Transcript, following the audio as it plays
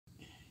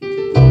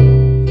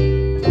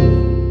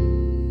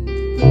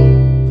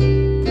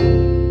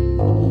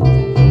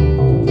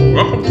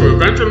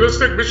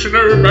Evangelistic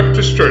Missionary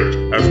Baptist Church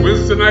as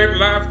Wednesday Night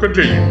Live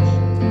continues.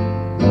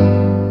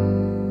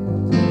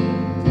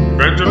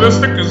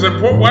 Evangelistic is in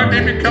Port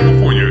Hueneme,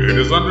 California. It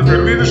is under the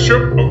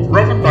leadership of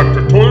Reverend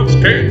Dr. Torrence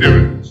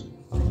Nivens.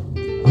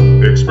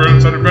 The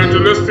experience at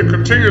Evangelistic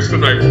continues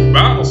tonight with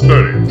Bible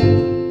study.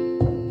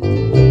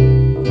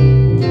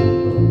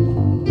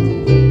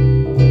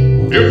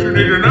 If you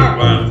need an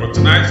outline for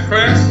tonight's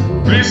class,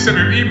 please send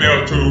an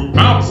email to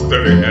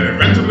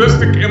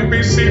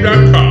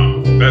BibleStudy@evangelisticmpc.com.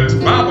 That's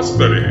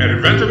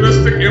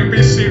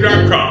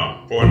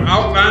BibleStudy@evangelisticmpc.com for an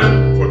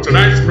outline for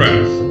tonight's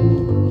class.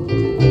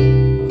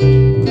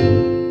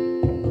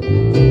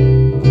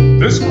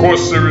 This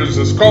course series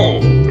is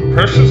called The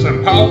Precious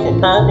and Powerful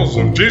Parables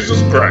of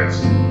Jesus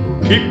Christ.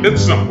 Keep it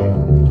simple.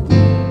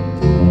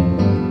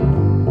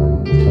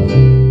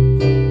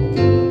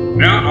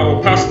 Now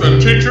our pastor and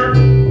teacher,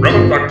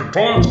 Reverend Dr.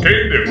 Torrence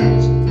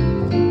Nivens.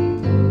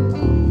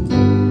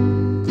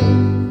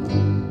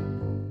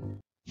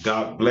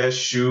 God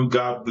bless you,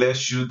 God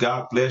bless you,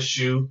 God bless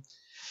you.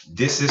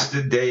 This is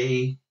the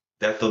day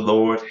that the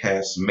Lord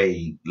has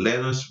made. Let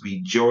us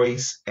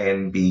rejoice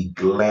and be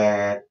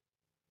glad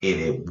in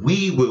it.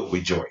 We will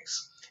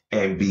rejoice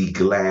and be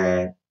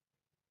glad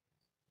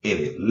in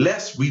it.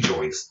 Let's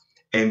rejoice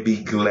and be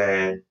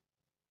glad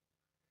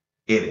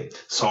in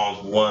it.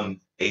 Psalms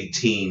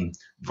 118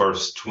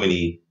 verse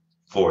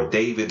 24.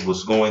 David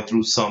was going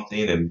through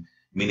something, and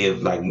many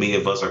of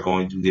us are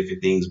going through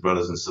different things,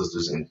 brothers and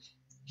sisters, and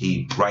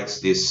he writes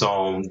this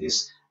song,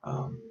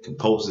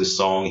 composes this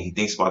song, and he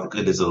thinks about the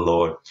goodness of the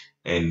Lord,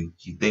 and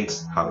he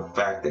thinks how the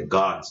fact that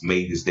God has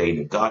made this day, and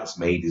if God has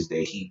made this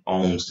day, he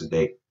owns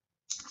today.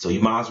 So you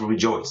might as well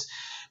rejoice,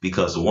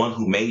 because the one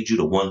who made you,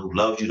 the one who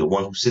loves you, the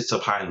one who sits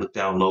up high and look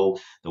down low,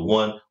 the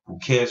one who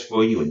cares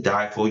for you and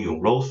died for you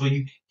and rose for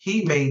you,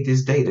 he made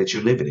this day that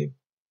you're living in.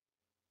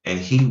 And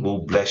he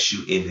will bless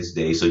you in this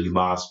day. So you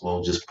might as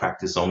well just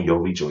practice on your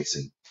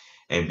rejoicing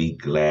and be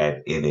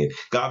glad in it.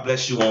 God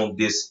bless you on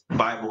this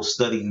Bible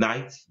study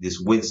night, this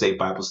Wednesday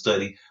Bible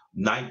study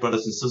night,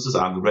 brothers and sisters.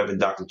 I'm the Reverend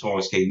Dr.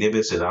 Torrence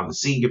Nivens, and I'm the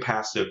senior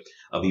pastor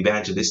of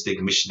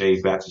Evangelistic Missionary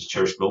Baptist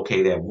Church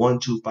located at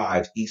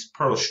 125 East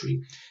Pearl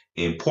Street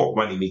in Port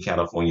Hueneme,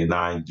 California,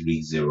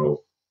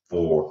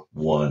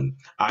 93041.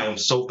 I am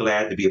so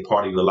glad to be a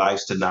part of your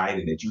lives tonight,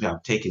 and that you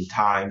have taken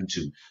time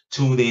to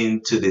tune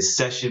in to this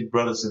session,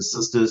 brothers and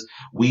sisters.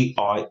 We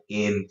are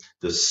in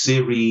the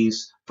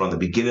series from the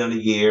beginning of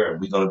the year, and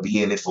we're going to be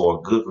in it for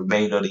a good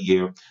remainder of the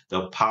year,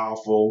 the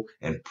powerful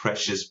and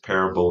precious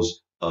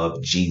parables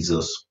of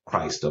Jesus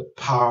Christ. The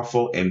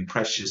powerful and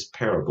precious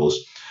parables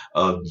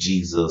of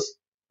Jesus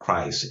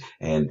Christ.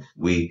 And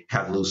we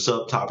have a little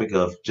subtopic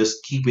of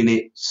just keeping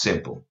it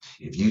simple.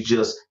 If you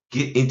just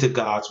get into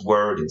God's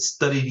word and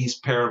study these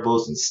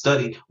parables and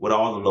study what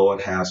all the Lord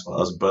has for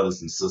us,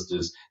 brothers and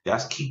sisters,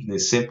 that's keeping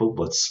it simple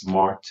but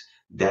smart.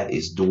 That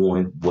is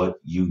doing what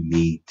you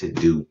need to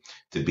do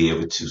to be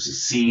able to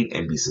succeed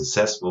and be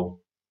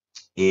successful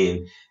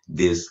in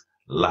this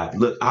life.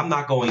 Look, I'm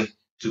not going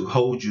to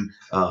hold you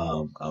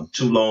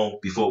too long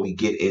before we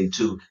get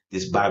into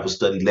this Bible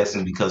study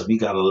lesson, because we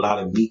got a lot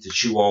of meat to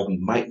chew on. We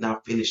might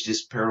not finish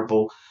this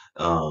parable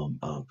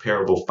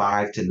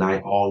 5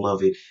 tonight, all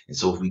of it. And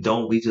so if we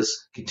don't, we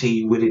just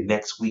continue with it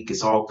next week.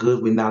 It's all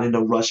good. We're not in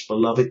a rush,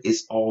 beloved.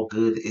 It's all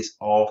good. It's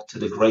all to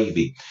the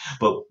gravy.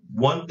 But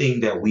one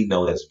thing that we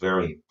know that's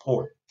very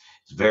important,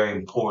 it's very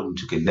important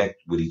to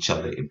connect with each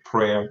other in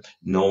prayer,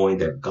 knowing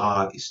that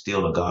God is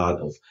still a God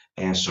of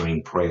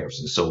answering prayers.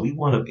 And so we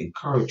want to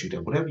encourage you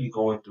that whatever you're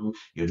going through,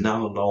 you're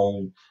not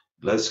alone.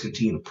 Let's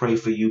continue to pray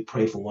for you,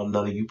 pray for one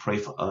another. You pray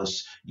for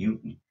us.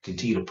 You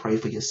continue to pray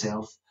for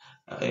yourself.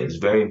 It's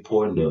very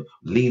important to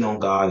lean on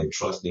God and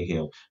trust in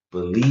him.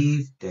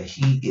 Believe that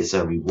he is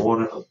a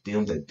rewarder of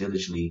them that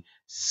diligently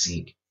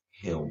seek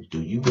him.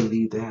 Do you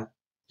believe that?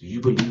 Do you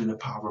believe in the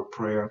power of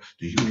prayer?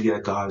 Do you believe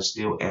that God is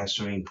still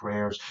answering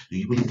prayers? Do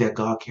you believe that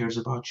God cares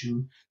about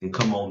you? Then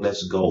come on,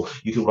 let's go.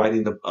 You can write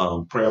in the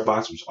prayer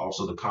box, which is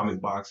also the comment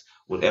box,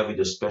 whatever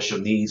your special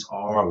needs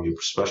are, or your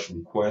special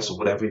requests, or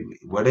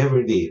whatever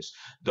it is.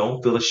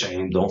 Don't feel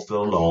ashamed. Don't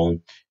feel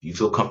alone. You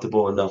feel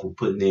comfortable enough with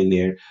putting in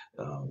there.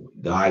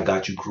 The I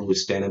Got You crew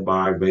is standing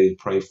by, ready to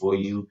pray for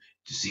you,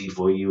 to see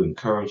for you,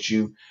 encourage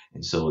you.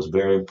 And so it's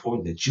very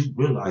important that you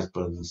realize,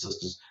 brothers and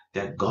sisters,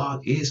 that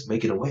God is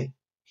making a way.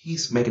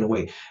 He's making a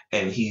way,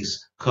 and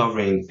he's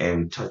covering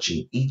and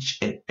touching each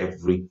and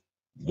every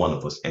one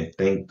of us. And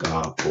thank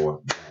God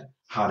for that.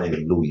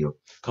 Hallelujah.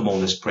 Come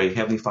on, let's pray.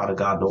 Heavenly Father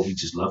God, Lord, we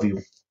just love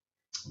you.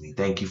 We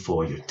thank you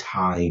for your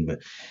time.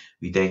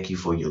 We thank you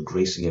for your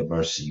grace and your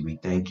mercy. We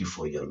thank you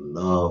for your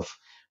love.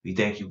 We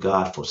thank you,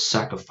 God, for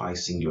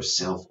sacrificing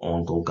yourself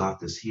on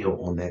Golgotha's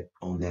hill, on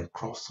that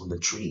cross, on the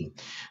tree.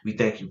 We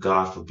thank you,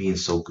 God, for being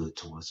so good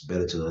to us,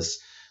 better to us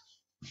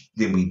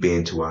than we've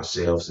been to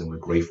ourselves, and we're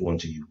grateful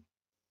unto you.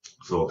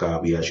 So,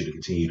 God, we ask you to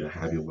continue to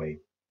have your way.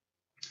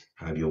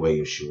 Have your way,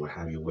 Yeshua.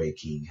 Have your way,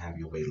 King. Have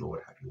your way,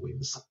 Lord. Have your way,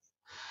 Messiah.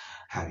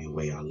 Have your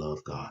way, our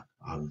love, God.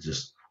 I'm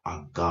just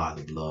our God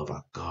of love,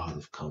 our God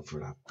of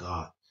comfort, our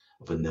God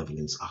of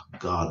benevolence, our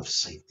God of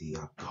safety,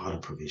 our God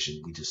of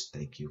provision. We just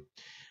thank you.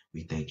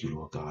 We thank you,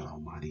 Lord God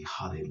Almighty.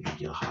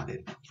 Hallelujah,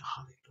 hallelujah,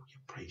 hallelujah.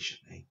 Praise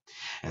your name.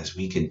 As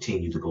we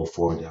continue to go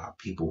forward, there are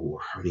people who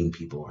are hurting,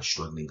 people who are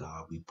struggling,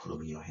 God. We put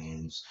them in your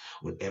hands.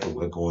 Whatever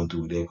we're going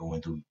through, they're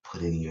going through,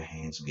 put it in your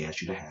hands. We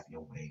ask you to have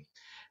your way.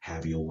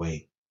 Have your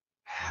way.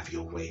 Have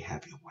your way.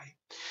 Have your way.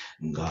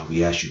 And God,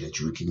 we ask you that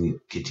you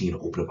would continue to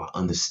open up our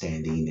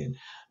understanding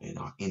and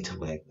our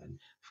intellect and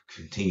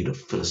continue to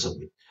fill us up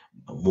with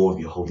more of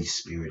your Holy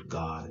Spirit,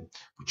 God, and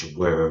with your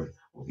word.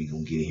 What we're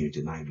going to get here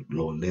tonight,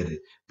 Lord, let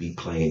it be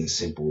plain and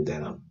simple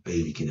that a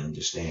baby can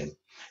understand.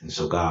 And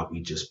so, God,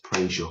 we just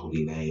praise your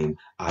holy name.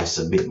 I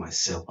submit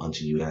myself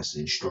unto you as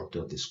the instructor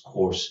of this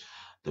course,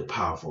 the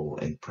powerful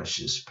and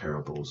precious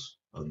parables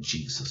of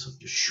Jesus, of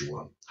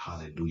Yeshua.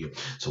 Hallelujah.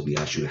 So we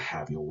ask you to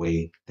have your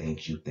way.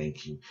 Thank you.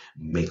 Thank you.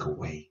 Make a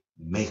way.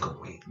 Make a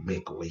way.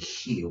 Make a way.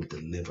 Heal,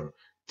 deliver,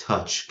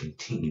 touch,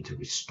 continue to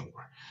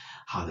restore.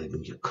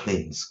 Hallelujah.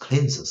 Cleanse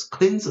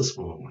us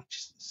from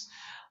unrighteousness.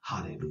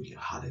 Hallelujah.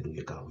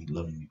 Hallelujah. God, we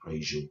love you. We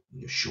praise you.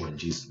 In Yeshua, in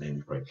Jesus' name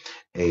we pray.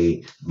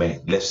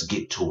 Amen. Let's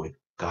get to it.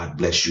 God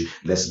bless you.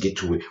 Let's get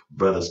to it.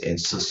 Brothers and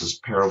sisters,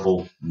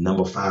 parable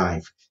number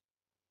 5.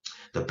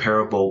 The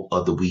parable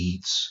of the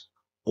weeds,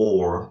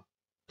 or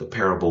the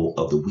parable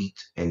of the wheat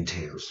and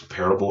tares. The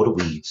parable of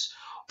the weeds,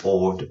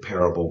 or the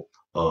parable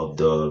of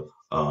the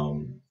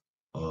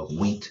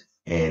wheat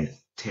and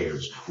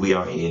tares. We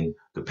are in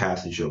the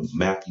passage of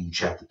Matthew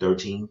chapter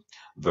 13,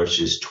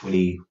 verses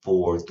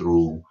 24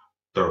 through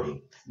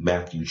 30.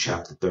 Matthew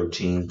chapter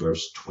 13,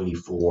 verse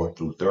 24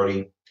 through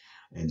 30.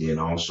 And then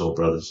also,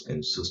 brothers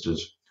and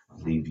sisters, I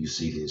believe you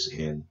see this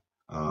in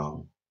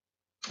um,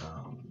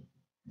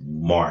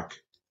 Mark.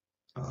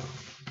 Let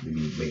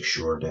me make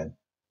sure that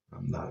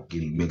I'm not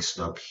getting mixed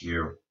up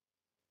here.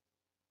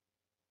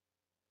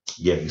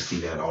 Yeah, you see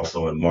that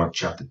also in Mark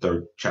chapter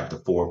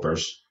 4,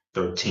 verse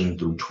 13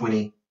 through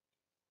 20.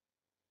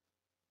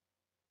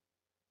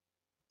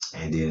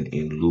 And then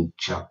in Luke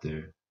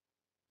chapter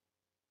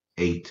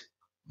 8,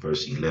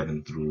 verse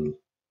 11 through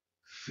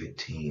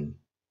 15.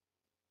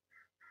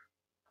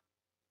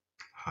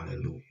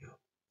 Hallelujah.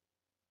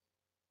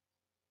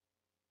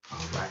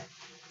 All right.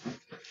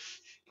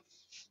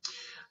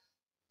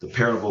 The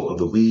parable of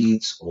the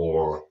weeds,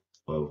 or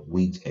of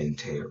wheat and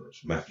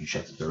tares. Matthew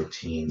chapter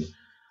 13.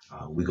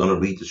 We're going to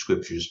read the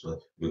scriptures, but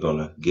we're going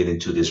to get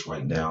into this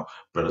right now,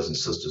 brothers and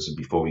sisters. And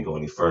before we go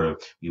any further,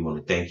 we want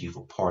to thank you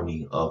for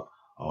partnering up,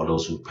 all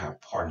those who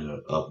have partnered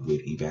up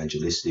with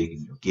Evangelistic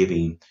and your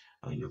giving,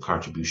 your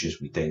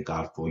contributions. We thank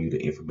God for you. The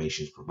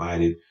information is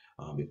provided.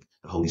 If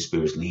the Holy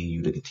Spirit is leading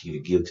you to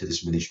continue to give to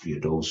this ministry, or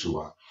those who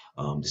are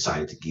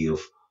decided to give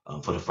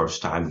for the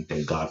first time, we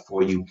thank God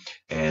for you.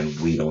 And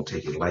we don't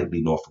take it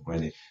lightly nor for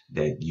granted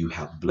that you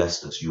have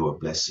blessed us. You are a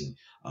blessing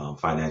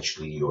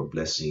financially. You're a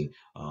blessing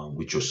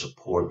with your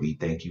support. We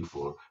thank you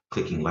for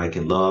clicking like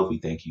and love. We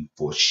thank you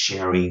for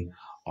sharing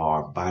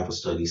our Bible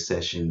study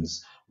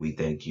sessions. We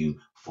thank you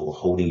for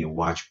holding your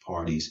watch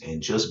parties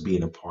and just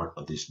being a part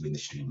of this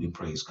ministry. We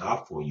praise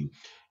God for you.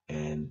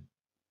 And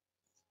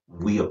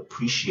we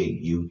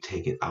appreciate you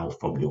taking out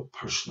from your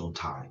personal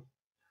time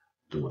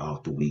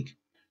throughout the week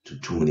to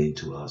tune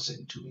into us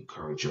and to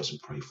encourage us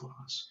and pray for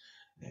us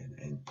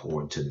and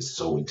pour into this,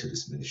 sow into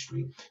this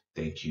ministry.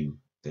 Thank you.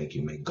 Thank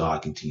you. May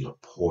God continue to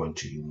pour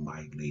into you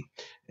mightily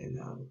and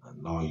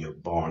allow your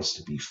barns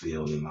to be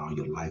filled and allow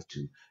your life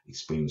to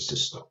experience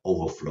just the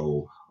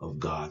overflow of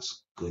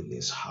God's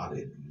goodness.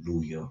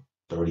 Hallelujah.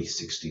 30,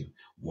 60,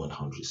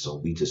 100. So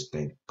we just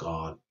thank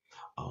God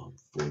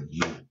for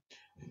you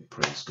and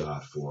praise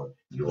God for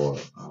your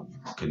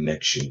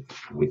connection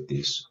with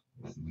this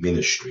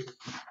ministry.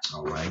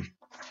 All right.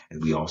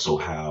 And we also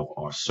have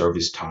our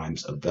service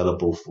times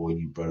available for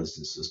you, brothers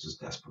and sisters.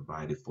 That's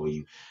provided for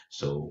you.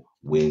 So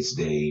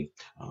Wednesday,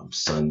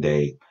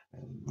 Sunday,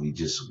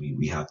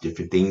 we have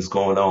different things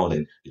going on,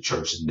 and the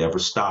church has never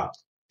stopped.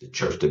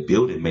 The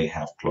building may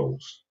have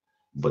closed,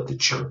 but the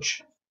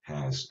church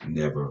has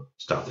never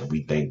stopped. And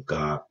we thank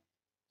God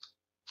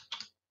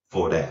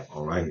for that.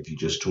 All right. If you're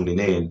just tuning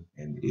in,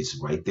 and it's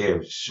right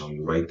there, it's showing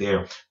you right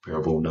there.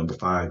 Parable number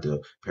 5,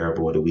 the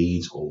parable of the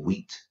weeds, or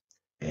wheat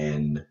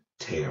and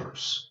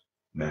tares.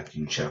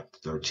 Matthew chapter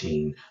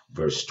 13,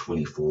 verse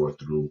 24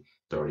 through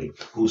 30.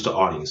 Who's the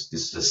audience?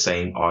 This is the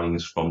same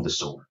audience from the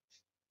sower.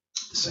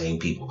 The same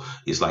people.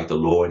 It's like the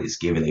Lord is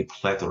giving a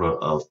plethora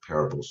of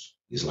parables.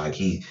 It's like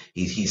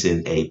he's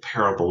in a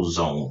parable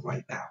zone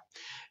right now.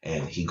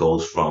 And he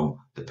goes from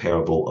the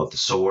parable of the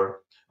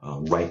sower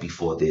right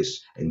before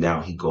this, and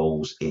now he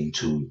goes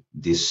into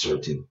this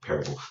certain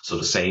parable. So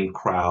the same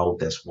crowd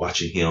that's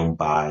watching him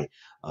by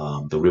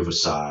the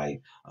riverside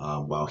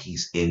while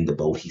he's in the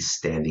boat, he's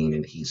standing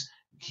and he's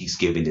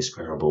giving this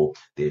parable.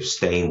 They're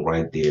staying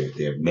right there.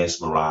 They're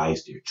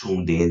mesmerized. They're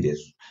tuned in.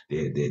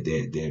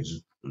 They're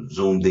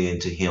zoomed in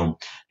to him,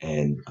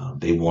 and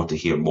they want to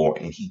hear more,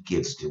 and he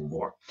gives them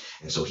more.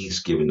 And so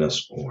he's giving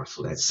us more.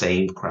 So that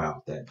same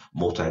crowd, that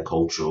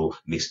multicultural,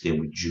 mixed in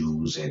with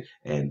Jews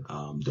and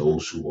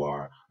those who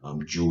are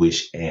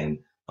Jewish and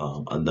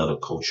another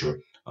culture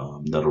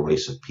another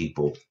race of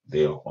people.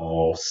 They are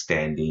all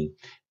standing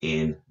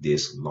in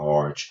this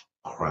large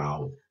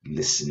crowd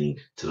listening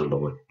to the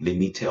Lord. Let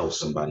me tell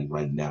somebody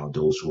right now,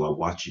 those who are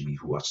watching me,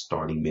 who are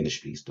starting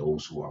ministries,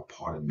 those who are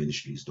part of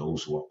ministries,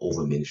 those who are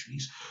over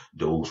ministries,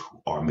 those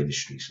who are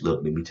ministries.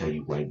 Look, let me tell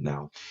you right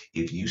now,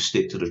 if you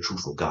stick to the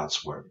truth of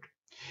God's word,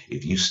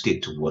 if you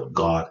stick to what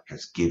God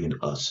has given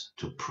us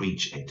to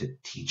preach and to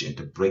teach and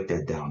to break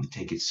that down and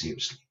take it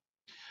seriously,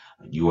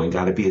 you ain't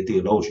got to be a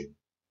theologian,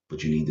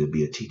 but you need to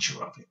be a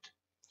teacher of it.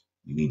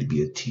 You need to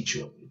be a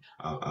teacher.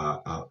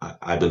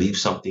 I believe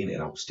something and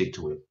I will stick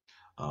to it.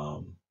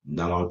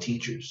 Not all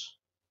teachers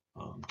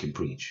can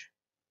preach,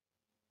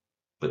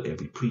 but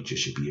every preacher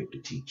should be able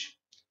to teach.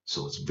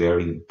 So it's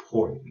very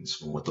important. It's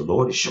from what the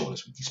Lord is showing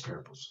us with these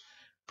parables.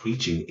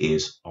 Preaching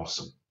is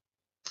awesome.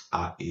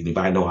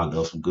 Anybody know I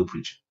love some good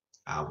preaching?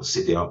 I will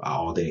sit there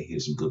all day and hear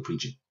some good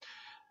preaching.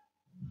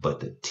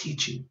 But the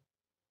teaching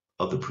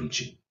of the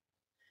preaching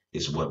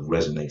is what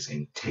resonates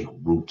and take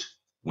root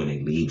when they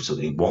leave. So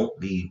they won't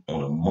leave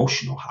on an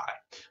emotional high,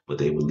 but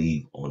they will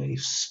leave on a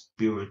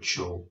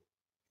spiritual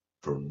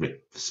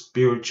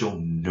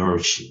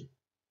nourishment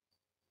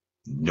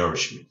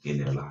in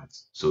their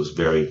lives. So it's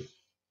very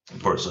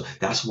important. So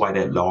that's why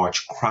that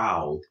large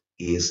crowd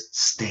is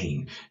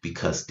staying,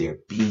 because they're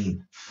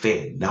being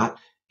fed, not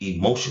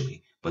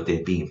emotionally, but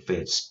they're being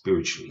fed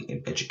spiritually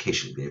and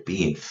educationally. They're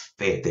being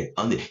fed.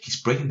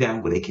 He's breaking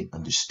down where they can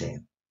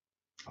understand.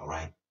 All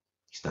right.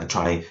 He's not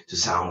trying to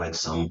sound like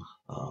some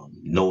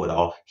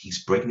know-it-all.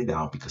 He's breaking it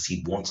down because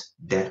he wants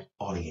that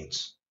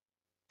audience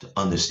to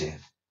understand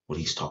what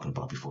he's talking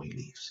about before he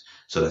leaves.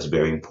 So that's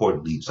very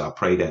important, leaves. I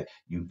pray that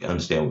you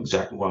understand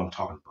exactly what I'm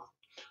talking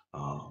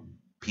about.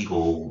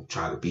 People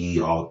try to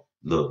be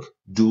look,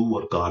 do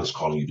what God is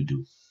calling you to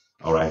do.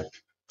 All right.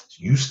 So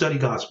you study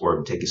God's word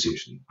and take it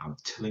seriously. I'm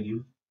telling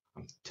you,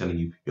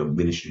 your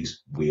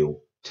ministries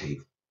will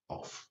take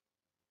off.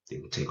 They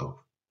will take off.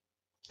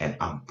 And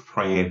I'm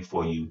praying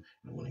for you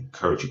and I want to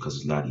encourage you because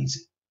it's not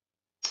easy.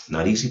 It's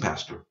not easy,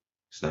 Pastor.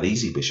 It's not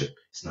easy, Bishop.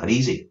 It's not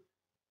easy.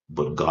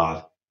 But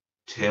God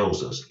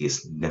tells us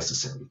it's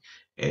necessary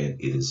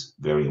and it is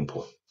very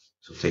important.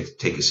 So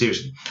take it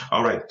seriously.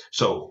 All right.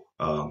 So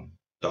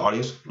the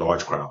audience,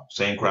 large crowd,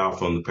 same crowd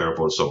from the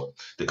parable of the sower.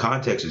 The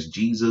context is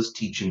Jesus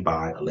teaching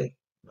by a lake.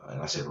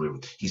 And I said river.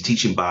 He's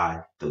teaching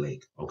by the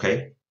lake.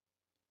 Okay.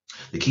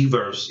 The key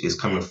verse is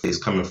coming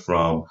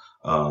from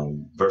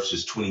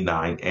verses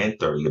 29 and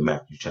 30 of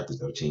Matthew chapter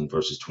 13,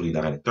 verses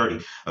 29 and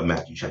 30 of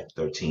Matthew chapter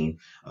 13.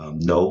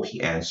 No,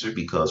 he answered,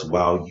 because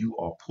while you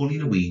are pulling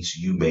the weeds,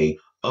 you may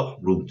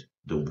uproot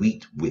the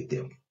wheat with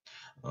them.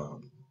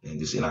 And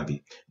this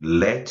NIV,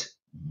 let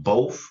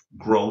both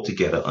grow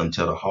together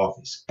until the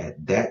harvest.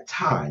 At that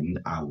time,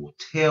 I will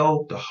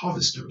tell the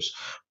harvesters,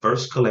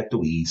 first collect the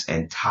weeds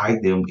and tie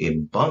them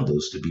in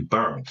bundles to be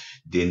burned,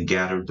 then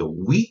gather the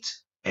wheat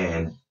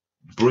and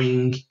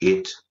bring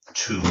it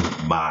to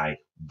my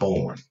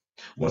barn.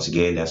 Once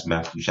again, that's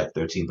Matthew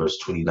chapter 13, verse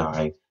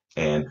 29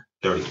 and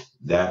 30.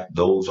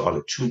 Those are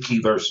the two key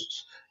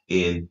verses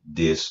in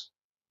this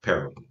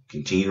parable.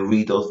 Continue to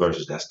read those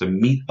verses. That's the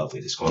meat of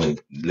it. It's going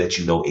to let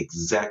you know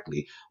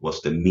exactly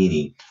what's the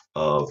meaning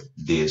of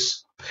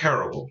this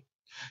parable.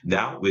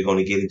 Now we're going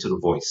to get into the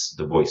voices.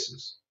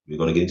 We're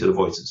going to get into the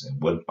voices. And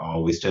what I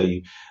always tell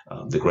you,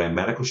 the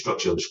grammatical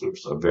structure of the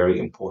scriptures are very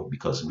important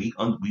because we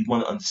want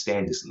to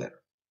understand this letter.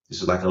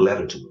 This is like a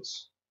letter to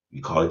us.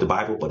 We call it the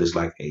Bible, but it's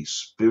like a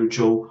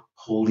spiritual,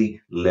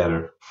 holy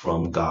letter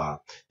from God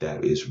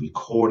that is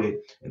recorded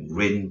and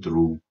written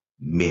through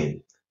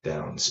men that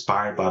are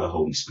inspired by the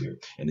Holy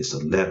Spirit. And it's a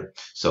letter.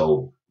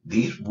 So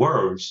these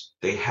words,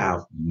 they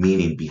have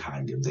meaning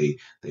behind them. They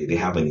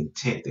have an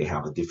intent. They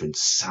have a different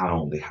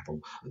sound. They have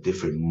a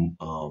different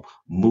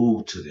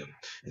mood to them.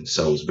 And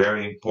so it's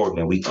very important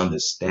that we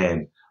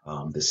understand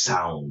the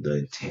sound, the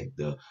intent,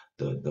 the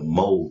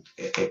mode,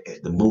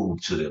 the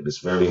mood to them. It's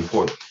very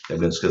important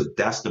because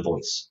that's the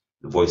voice.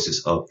 The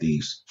voices of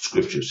these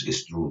scriptures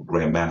is through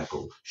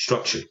grammatical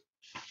structure.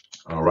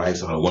 All right,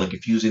 so I don't want to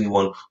confuse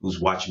anyone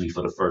who's watching me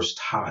for the first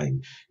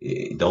time.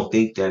 Don't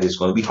think that it's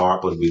going to be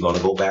hard, but we're going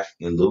to go back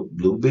in a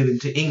little bit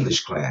into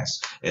English class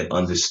and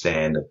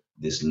understand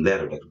this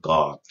letter that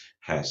God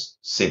has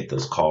sent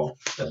us called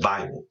the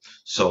Bible.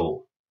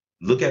 So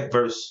look at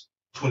verse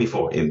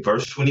 24. In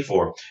verse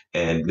 24,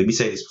 and let me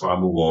say this before I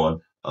move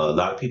on, a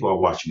lot of people are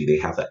watching me. They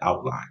have the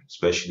outline,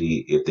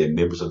 especially if they're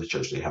members of the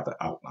church. They have the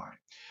outline.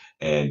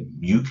 And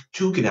you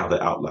too can have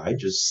the outline.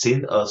 Just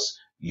send us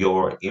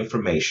your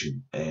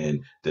information,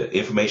 and the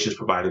information is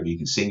provided. You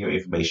can send your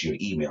information, your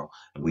email,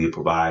 and we'll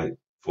provide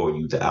for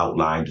you the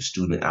outline, the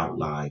student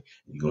outline.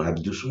 You're going to have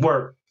to do some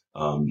work.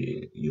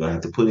 You're going to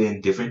have to put in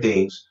different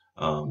things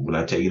when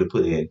I tell you to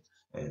put in.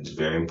 And it's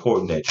very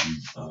important that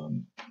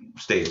you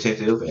stay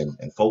attentive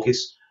and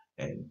focus.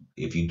 And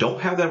if you don't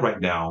have that right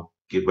now,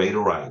 get ready to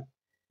write.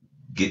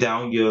 Get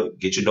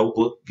your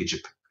notebook, get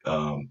your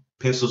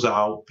pencils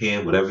out,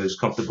 pen, whatever is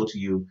comfortable to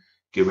you.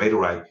 Get ready to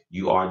write.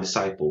 You are a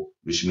disciple,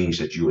 which means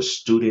that you're a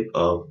student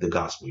of the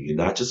gospel. You're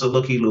not just a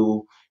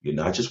looky-loo. You're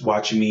not just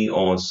watching me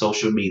on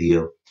social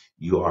media.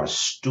 You are a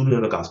student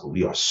of the gospel.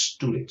 We are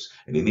students.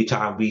 And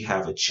anytime we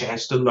have a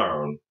chance to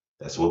learn,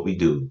 that's what we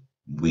do.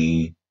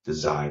 We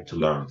desire to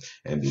learn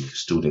and be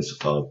students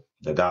of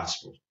the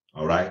gospel.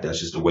 All right.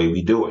 That's just the way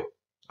we do it.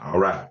 All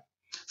right.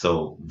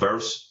 So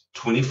verse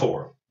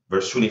 24,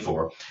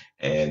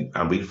 and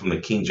I'm reading from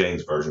the King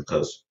James Version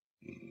because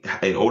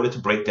in order to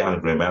break down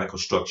the grammatical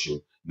structure,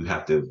 you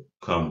have to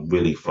come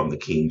really from the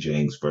King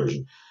James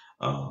Version.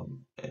 And,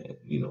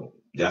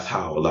 that's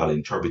how a lot of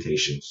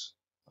interpretations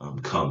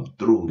come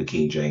through the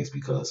King James,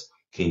 because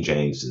King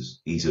James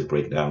is easy to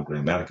break down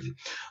grammatically.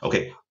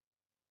 Okay,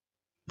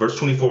 verse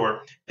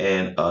 24,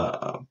 and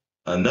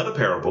another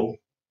parable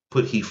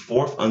put he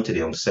forth unto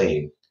them,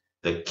 saying,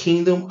 the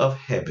kingdom of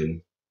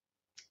heaven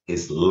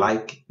is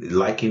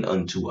likened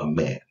unto a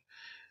man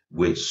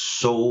which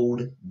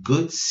sowed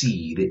good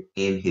seed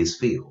in his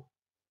field.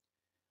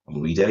 I'm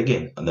going to read that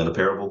again. Another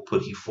parable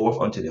put he forth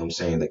unto them,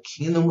 saying, the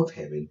kingdom of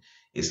heaven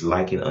is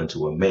likened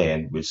unto a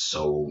man which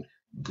sowed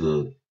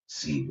good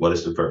seed. What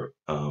is the verb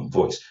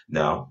voice?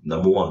 Now, the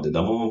number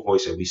one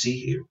voice that we see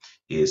here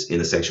is in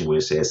the section where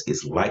it says,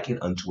 it's likened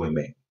unto a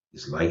man.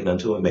 It's likened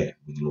unto a man.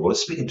 When the Lord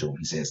is speaking to him,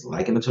 he says,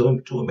 likened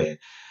unto a man.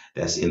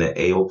 That's in the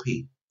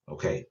AOP.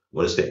 Okay,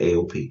 what is the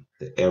AOP?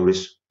 The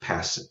aorist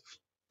passive.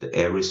 The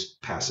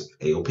aorist passive.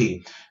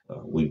 AOP,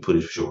 we put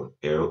it short,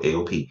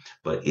 AOP,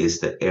 but it's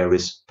the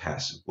aorist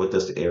passive. What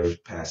does the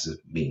aorist passive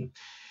mean?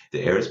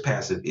 The aorist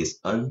passive is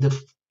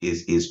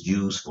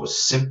used for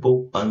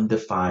simple,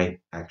 undefined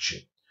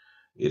action.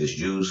 It is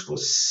used for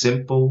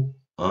simple,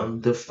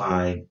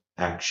 undefined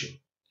action,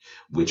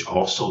 which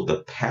also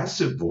the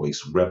passive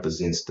voice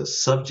represents the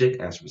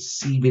subject as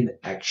receiving the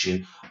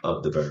action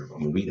of the verb.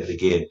 I'm going to read that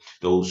again.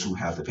 Those who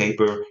have the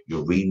paper,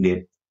 you're reading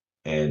it,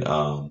 and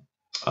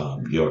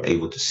you're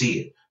able to see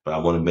it. But I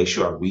want to make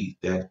sure I read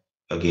that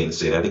again and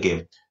say that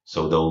again,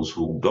 so those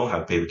who don't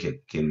have paper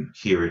can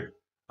hear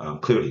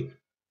it clearly.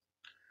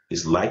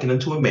 It's likened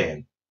unto a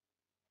man,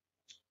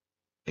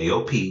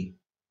 AOP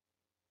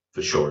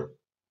for short,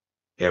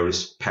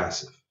 aorist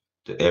passive.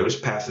 The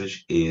aorist passive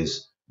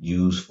is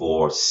used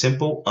for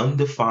simple,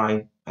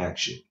 undefined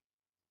action.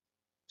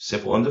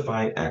 Simple,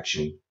 undefined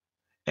action.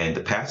 And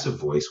the passive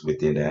voice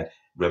within that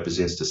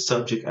represents the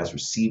subject as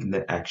receiving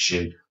the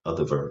action of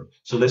the verb.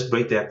 So let's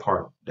break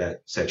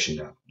that section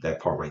down, that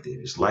part right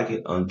there. It's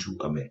likened unto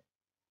a man.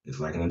 It's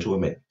likened unto a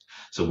man.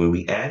 So when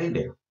we add in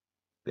there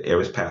the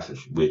aorist passive,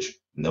 which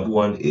number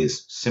one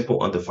is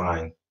simple,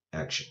 undefined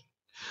action.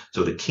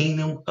 So the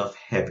kingdom of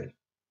heaven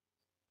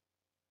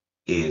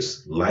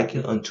is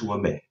likened unto a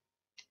man.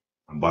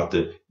 I'm about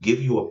to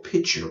give you a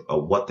picture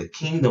of what the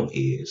kingdom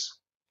is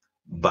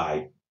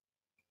by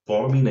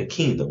forming a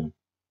kingdom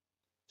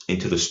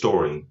into the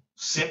story,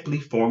 simply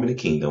forming a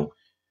kingdom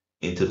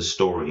into the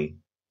story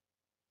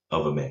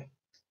of a man.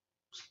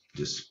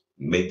 Just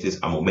make this,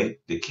 I'm going to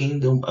make the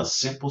kingdom a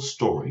simple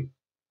story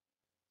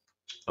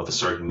of a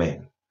certain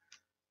man.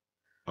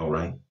 All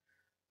right.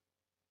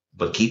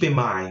 But keep in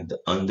mind the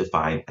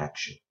undefined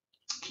action.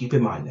 Keep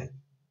in mind that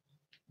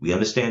we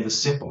understand the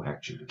simple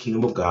action. The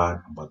kingdom of God,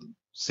 I'm about to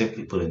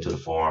simply put into the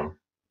form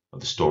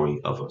of the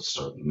story of a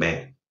certain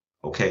man.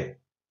 Okay.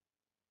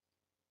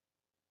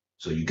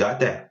 So you got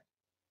that.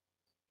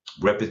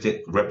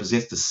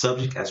 Represents the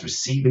subject as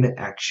receiving the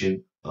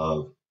action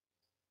of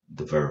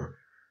the verb.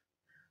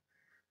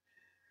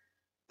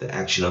 The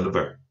action of the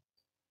verb.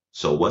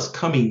 So what's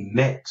coming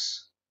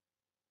next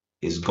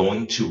is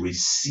going to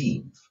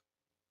receive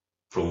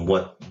from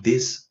what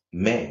this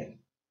man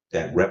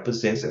that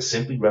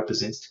simply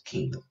represents the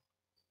kingdom.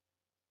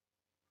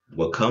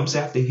 What comes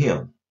after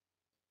him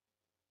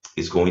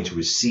is going to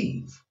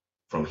receive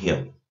from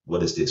him.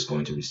 What is this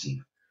going to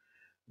receive?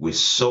 We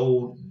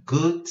sowed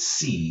good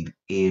seed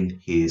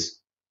in his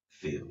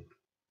field.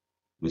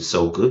 We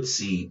sow good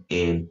seed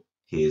in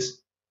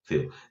his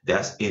field.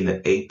 That's in the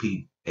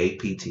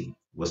APT.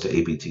 What's the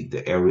APT?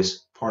 The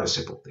aorist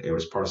participle. The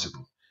aorist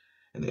participle.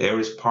 And the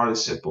aorist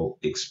participle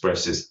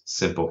expresses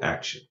simple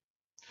action.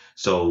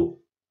 So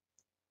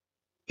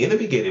in the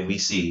beginning, we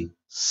see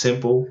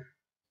simple,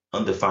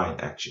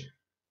 undefined action.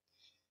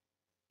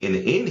 In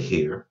the end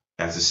here,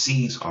 as the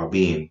seeds are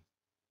being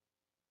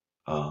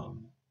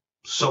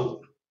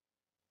sowed,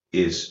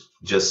 is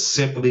just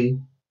simply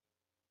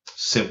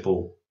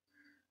simple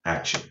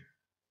action.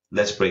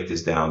 Let's break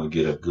this down to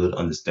get a good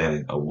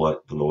understanding of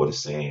what the Lord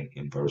is saying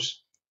in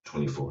verse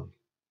 24.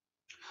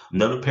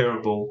 Another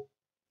parable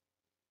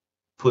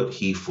put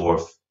he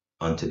forth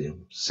unto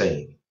them,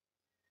 saying,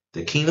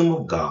 the kingdom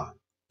of God,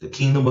 the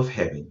kingdom of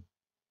heaven,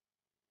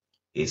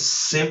 is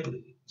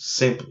simply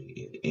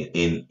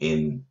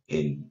in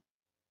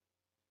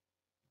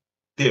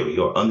theory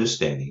or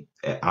understanding.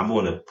 I'm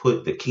going to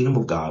put the kingdom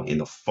of God in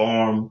the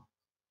form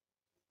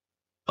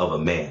of a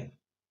man,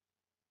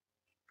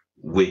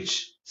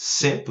 which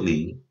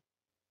simply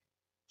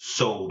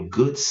sowed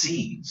good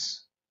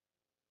seeds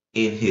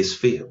in his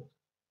field.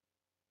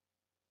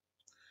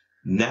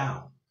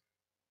 Now,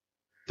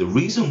 the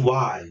reason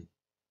why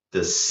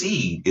the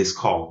seed is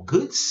called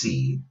good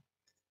seed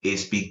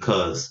is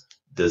because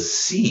the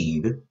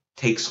seed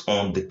takes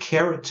on the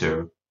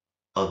character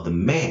of the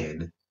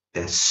man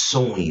that's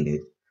sowing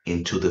it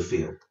into the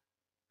field.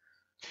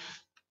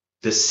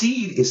 The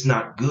seed is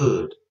not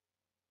good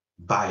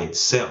by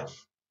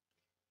itself.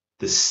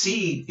 The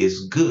seed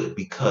is good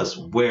because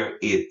where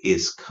it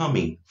is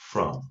coming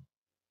from.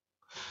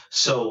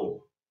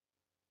 So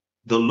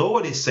the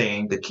Lord is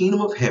saying the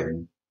kingdom of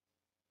heaven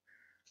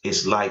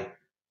is like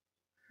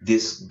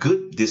this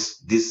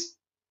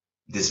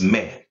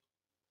man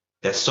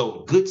that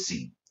sowed good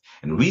seed.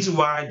 And the reason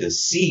why the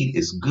seed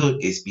is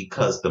good is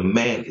because the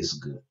man is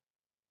good.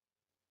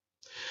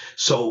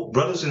 So,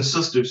 brothers and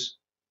sisters,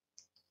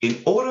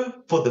 in order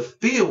for the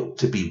field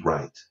to be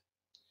right,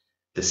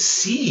 the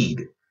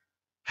seed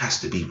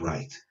has to be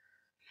right.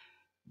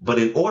 But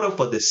in order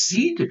for the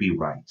seed to be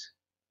right,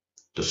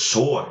 the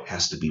sower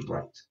has to be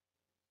right.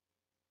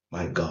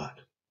 My God.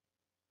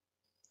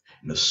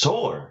 And the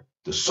sower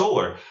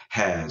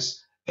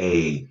has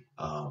a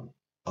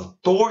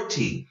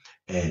authority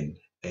and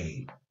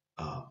a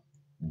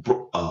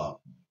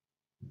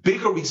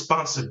bigger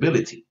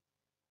responsibility.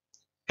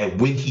 And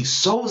when he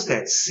sows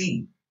that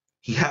seed,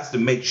 he has to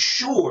make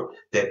sure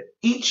that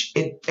each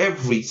and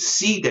every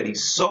seed that he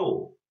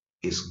sowed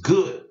is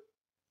good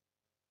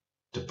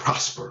to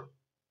prosper.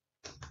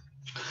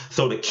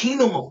 So the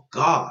kingdom of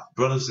God,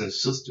 brothers and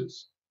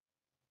sisters,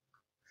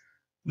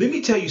 let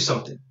me tell you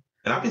something.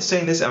 And I've been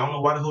saying this, I don't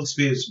know why the Holy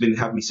Spirit's been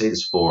having me say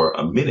this for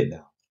a minute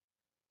now.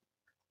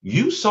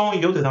 You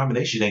sowing your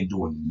denomination ain't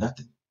doing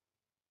nothing.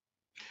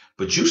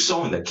 But you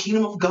sowing the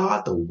kingdom of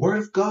God, the word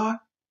of God,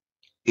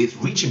 is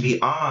reaching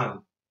beyond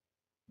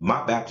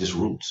my Baptist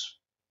roots,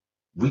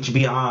 reaching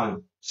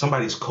beyond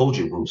somebody's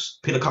Kojic roots,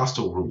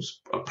 Pentecostal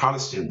roots,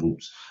 Protestant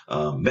roots,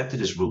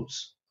 Methodist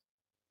roots,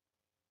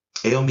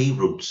 AME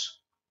roots,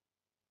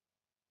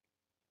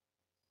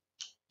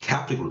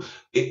 Catholic roots.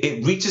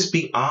 It reaches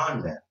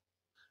beyond that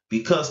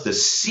because the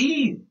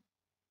seed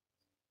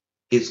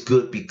is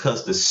good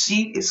because the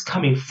seed is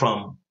coming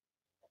from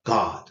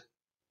God.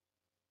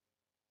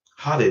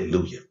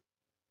 Hallelujah.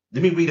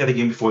 Let me read that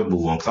again before we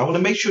move on, because I want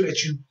to make sure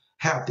that you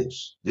have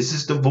this. This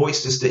is the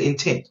voice, this is the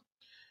intent.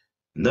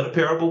 Another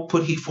parable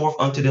put he forth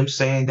unto them,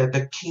 saying that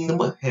the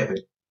kingdom of heaven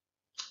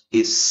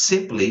is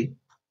simply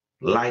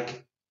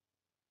like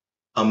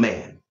a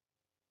man,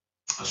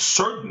 a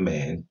certain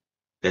man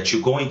that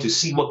you're going to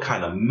see what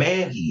kind of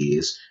man he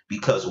is,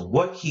 because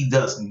what he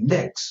does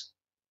next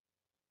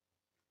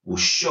will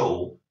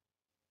show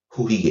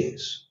who he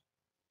is.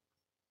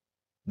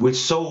 Which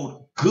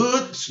sowed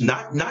good,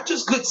 not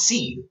just good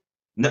seed,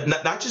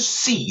 not just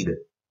seed.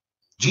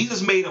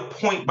 Jesus made a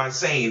point by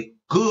saying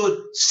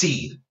good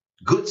seed,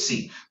 good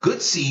seed,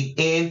 good seed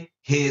in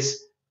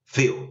his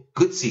field,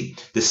 good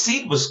seed. The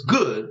seed was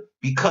good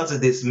because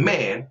of this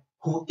man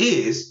who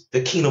is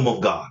the kingdom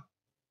of God,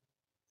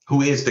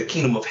 who is the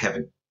kingdom of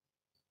heaven.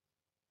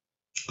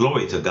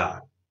 Glory to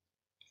God.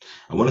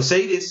 I want to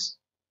say this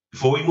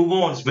before we move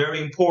on. It's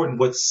very important.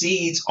 What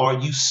seeds are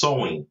you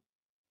sowing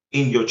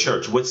in your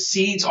church? What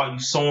seeds are you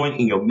sowing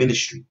in your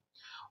ministry?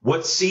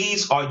 What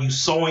seeds are you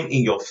sowing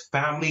in your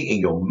family, in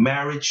your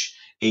marriage,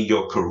 in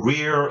your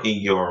career,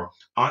 in your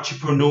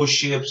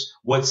entrepreneurships?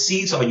 What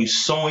seeds are you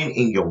sowing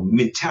in your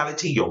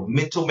mentality, your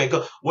mental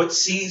makeup? What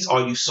seeds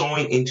are you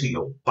sowing into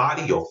your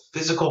body, your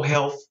physical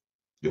health,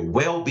 your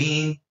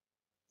well-being?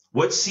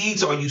 What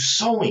seeds are you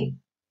sowing?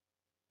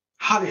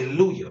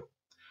 Hallelujah.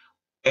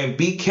 And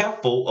be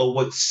careful of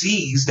what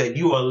seeds that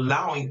you are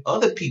allowing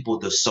other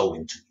people to sow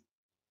into you.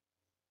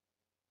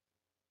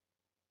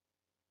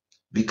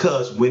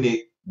 Because when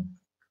it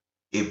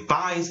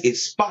finds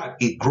its spot,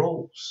 it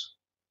grows.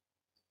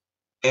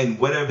 And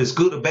whatever is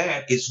good or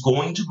bad, it's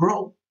going to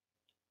grow.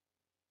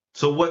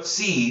 So what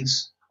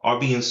seeds are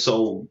being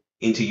sown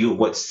into you?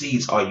 What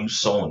seeds are you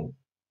sowing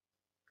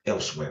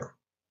elsewhere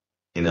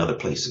in other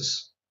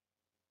places?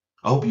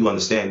 I hope you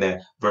understand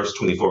that verse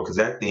 24, because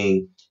that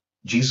thing,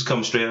 Jesus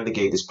comes straight out of the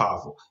gate, is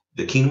powerful.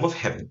 The kingdom of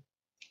heaven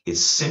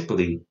is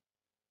simply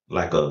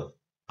like a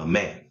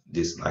man.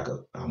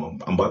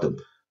 I'm about to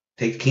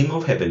take the kingdom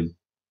of heaven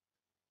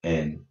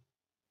and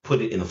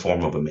put it in the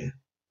form of a man.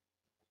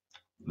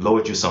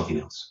 Lord, you're something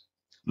else.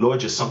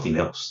 Lord, you're something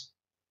else.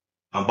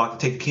 I'm about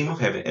to take the kingdom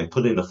of heaven and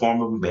put it in the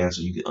form of a man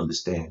so you can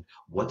understand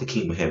what the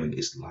kingdom of heaven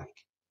is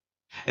like.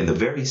 And the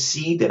very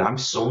seed that I'm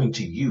sowing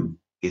to you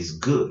is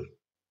good.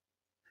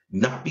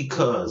 Not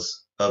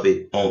because of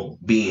it on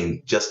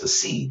being just a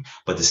seed,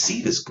 but the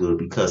seed is good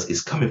because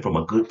it's coming from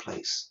a good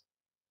place.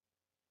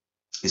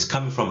 It's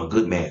coming from a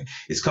good man.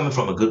 It's coming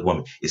from a good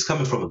woman. It's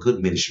coming from a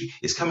good ministry.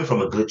 It's coming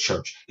from a good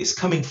church. It's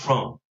coming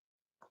from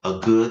a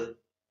good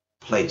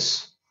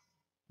place.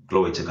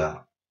 Glory to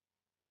God.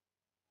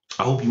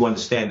 I hope you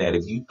understand that.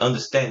 If you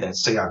understand that,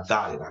 say, I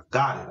got it. I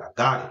got it. I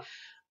got it.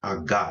 I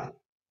got it.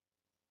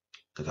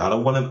 Because I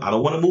don't want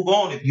to move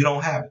on if you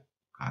don't have it.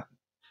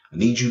 I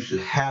need you to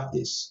have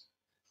this.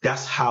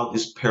 That's how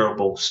this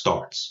parable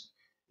starts.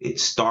 It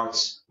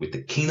starts with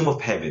the kingdom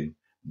of heaven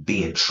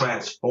being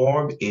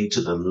transformed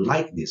into the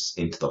likeness,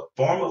 into the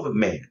form of a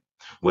man,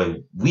 where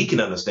we can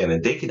understand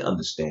and they can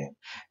understand.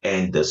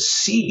 And the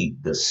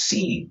seed,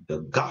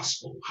 the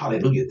gospel,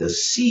 hallelujah, the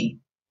seed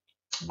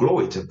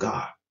Glory to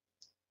God.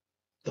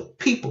 The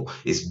people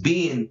is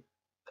being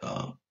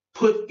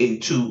put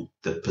into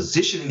the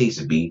position it needs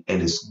to be,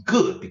 and it's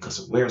good because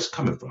of where it's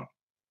coming from.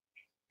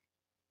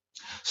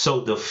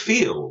 So the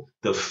field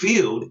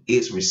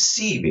is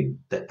receiving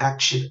the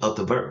action of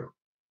the verb.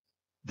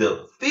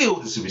 The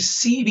field is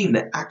receiving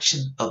the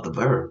action of the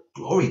verb.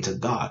 Glory to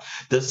God.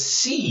 The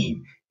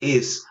seed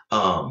is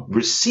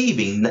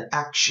receiving the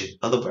action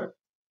of the verb.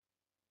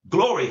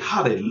 Glory,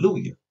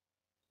 hallelujah.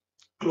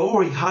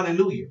 Glory,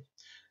 hallelujah.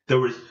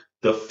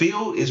 The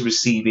field is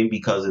receiving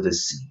because of the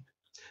seed.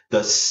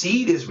 The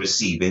seed is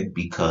receiving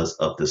because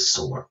of the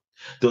sower.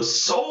 The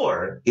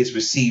sower is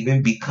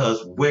receiving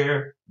because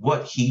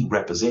what he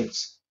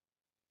represents.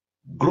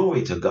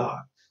 Glory to God.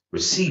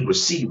 Receive,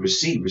 receive,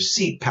 receive,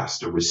 receive,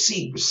 pastor.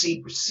 Receive,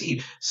 receive,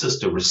 receive,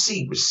 sister.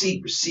 Receive,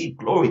 receive, receive.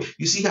 Glory.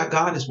 You see how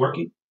God is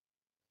working?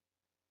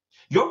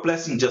 Your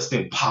blessing just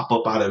didn't pop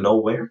up out of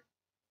nowhere.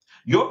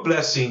 Your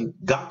blessing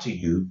got to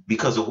you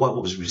because of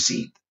what was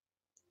received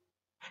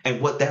and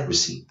what that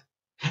received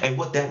and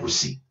what that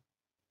received.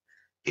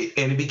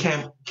 And it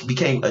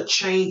became a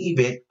chain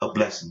event of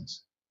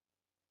blessings.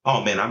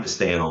 Oh man, I'm just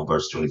staying on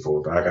verse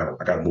 24, but I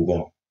gotta move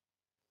on.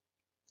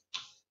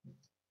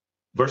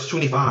 Verse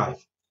 25.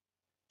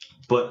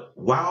 But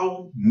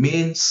while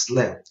men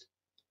slept,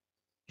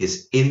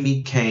 his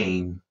enemy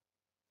came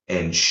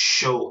and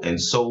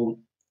sowed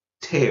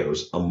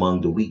tares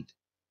among the wheat,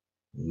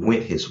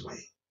 went his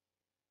way.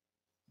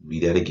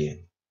 Read that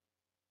again.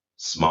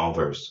 Small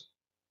verse,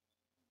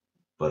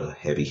 but a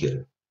heavy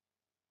hitter.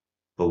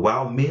 But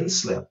while men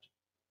slept,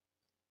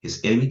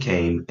 his enemy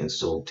came and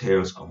sowed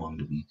tares among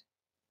the wheat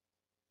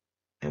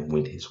and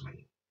went his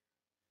way.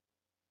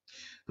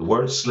 The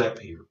word slept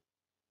here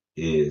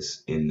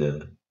is in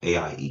the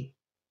AIE,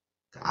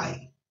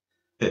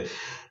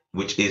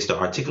 which is the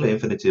articular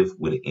infinitive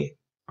with an N.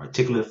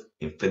 Articular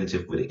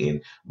infinitive with an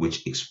N,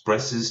 which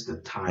expresses the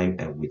time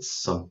at which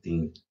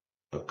something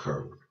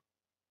occurred.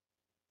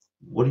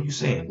 What are you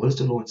saying? What is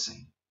the Lord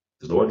saying?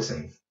 The Lord is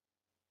saying,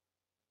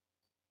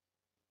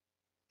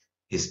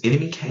 his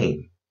enemy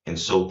came and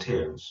sowed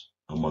tares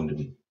among the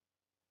wheat.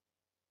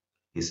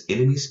 His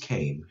enemies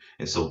came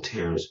and sowed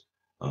tares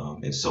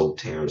among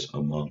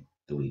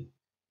the wheat.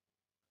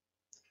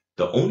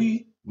 The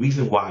only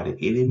reason why the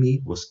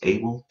enemy was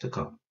able to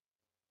come,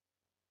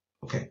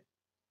 okay,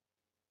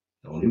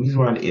 the only reason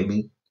why the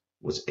enemy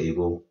was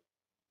able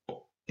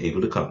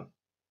to come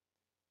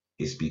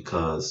is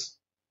because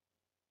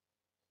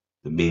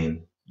the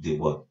men did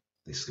what?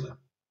 They slept.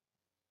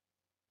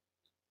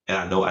 And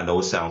I know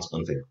it sounds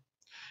unfair,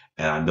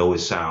 and I know it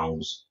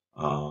sounds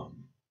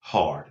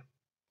hard.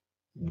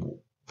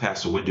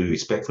 Pastor, what do you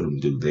expect for them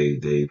to do?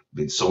 They've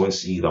been sowing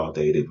seed all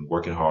day. They've been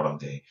working hard all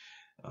day.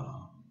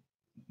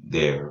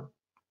 They're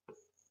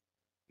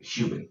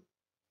human.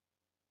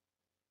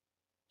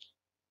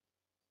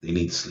 They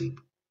need to sleep.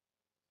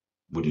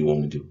 What do you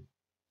want me to do?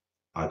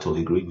 I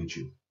totally agree with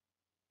you.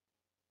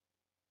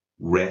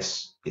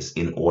 Rest is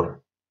in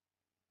order.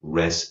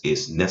 Rest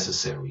is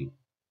necessary,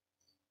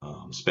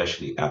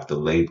 especially after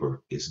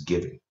labor is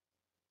given.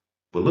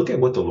 But look at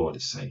what the Lord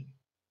is saying.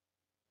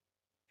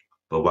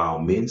 But while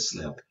men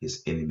slept,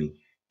 his enemy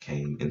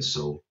came and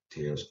sowed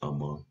tares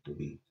among the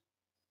wheat.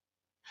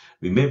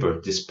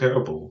 Remember, this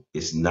parable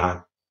is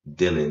not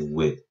dealing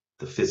with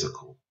the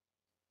physical.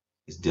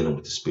 It's dealing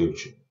with the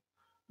spiritual.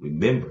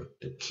 Remember,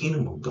 the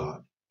kingdom of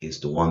God is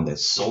the one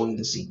that's sowing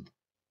the seed.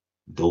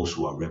 Those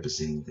who are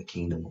representing the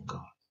kingdom of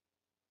God.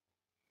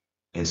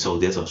 And so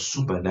there's a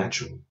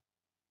supernatural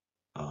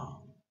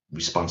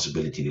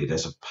responsibility there.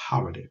 There's a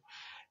power there.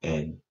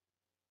 And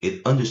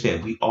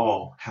understand we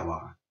all have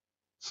our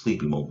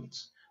sleepy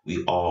moments.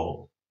 We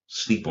all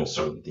sleep on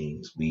certain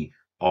things. We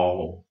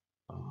all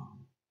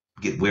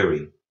get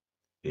weary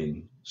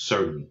in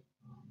certain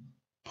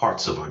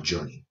parts of our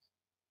journey.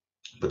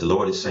 But the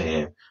Lord is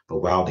saying, but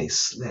while they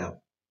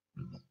slept,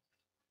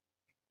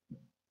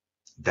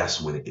 that's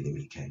when the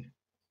enemy came.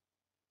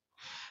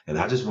 And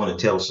I just want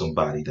to tell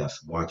somebody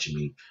that's watching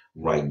me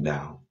right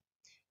now,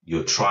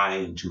 you're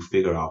trying to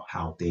figure out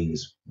how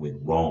things went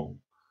wrong,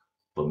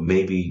 but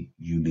maybe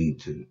you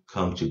need to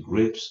come to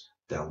grips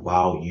that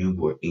while you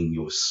were in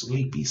your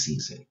sleepy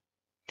season,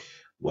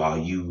 while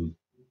you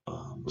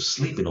were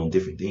sleeping on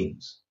different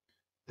things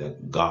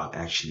that God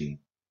actually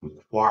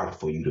required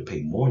for you to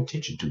pay more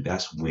attention to,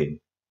 that's when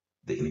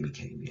the enemy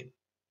came in.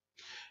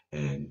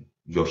 And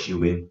you're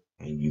human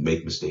and you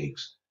make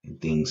mistakes and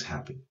things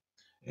happen.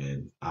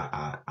 And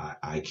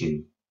I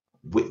can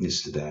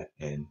witness to that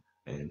and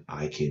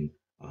I can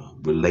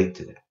relate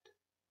to that.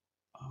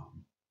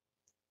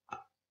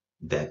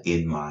 That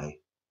in my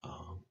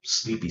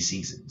sleepy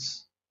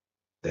seasons,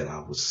 that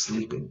I was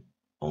sleeping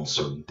on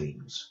certain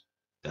things.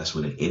 That's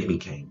when the enemy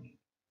came in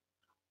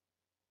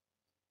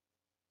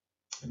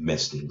and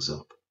messed things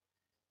up.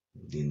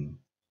 And then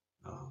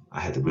I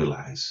had to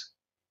realize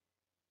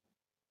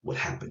what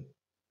happened.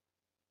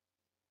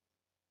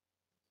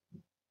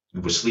 We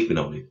were sleeping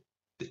on it.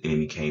 The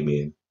enemy came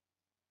in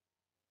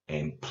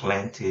and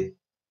planted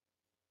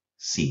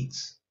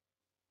seeds,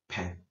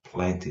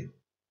 planted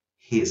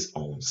his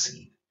own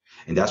seed.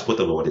 And that's what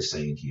the Lord is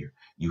saying here.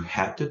 You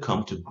have to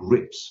come to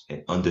grips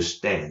and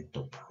understand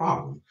the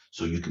problem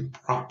so you can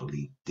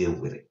properly deal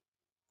with it.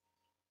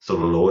 So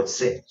the Lord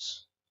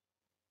says,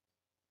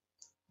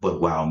 but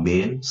while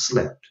men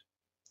slept,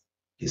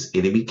 his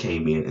enemy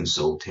came in and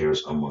sowed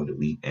tares among the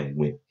wheat and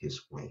went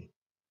his way.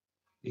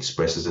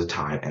 Expresses a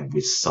time at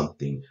which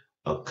something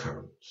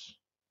occurs.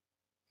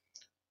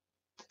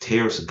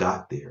 Tares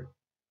got there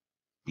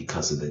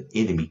because of the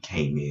enemy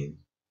came in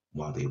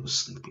while they were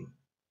sleeping.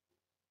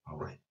 All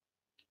right.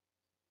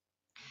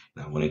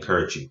 Now I want to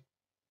encourage you.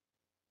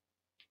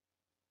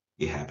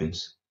 It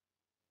happens.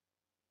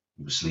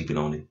 You were sleeping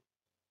on it.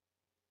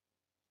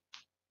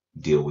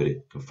 Deal with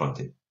it. Confront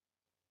it.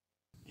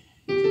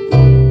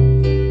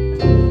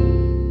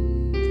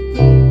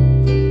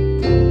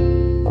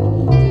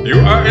 You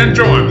are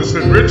enjoying this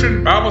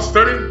enriching Bible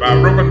study by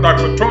Reverend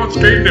Dr. Torrence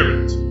K.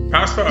 Nivens,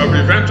 pastor of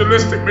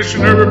Evangelistic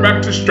Missionary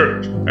Baptist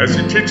Church, as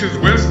he teaches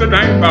Wednesday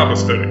night Bible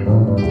study.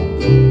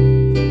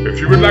 If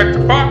you would like to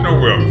partner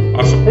with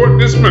or support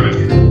this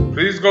ministry,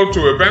 please go to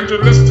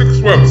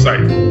Evangelistic's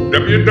website,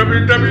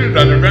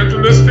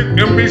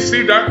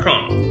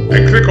 www.evangelisticmbc.com,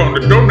 and click on the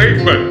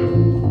donate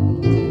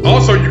button.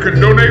 Also, you can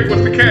donate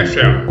with the Cash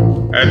App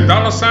at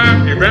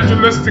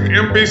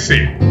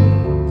 $evangelisticmbc.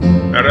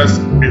 That is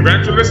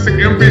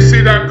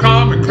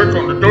evangelisticmbc.com and click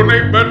on the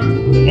donate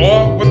button,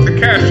 or with the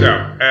Cash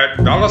App at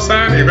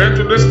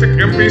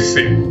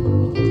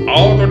 $evangelisticmbc.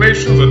 All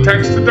donations are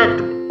tax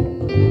deductible.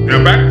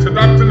 Now back to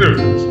Dr.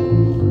 Nivens.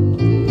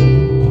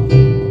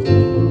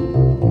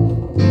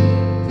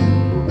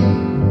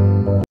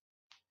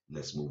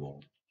 Let's move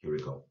on. Here we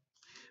go.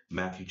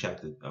 Matthew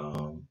chapter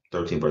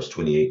 13, verse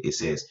 28. It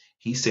says,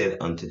 he said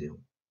unto them,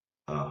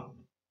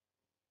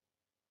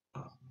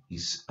 he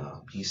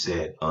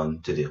said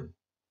unto them,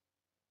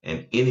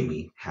 an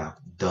enemy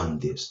hath done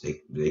this.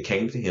 They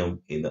came to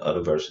him in the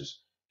other verses,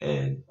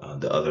 and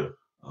the other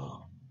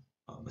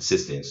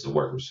assistants, the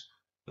workers,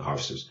 the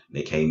harvesters.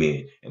 They came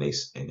in, and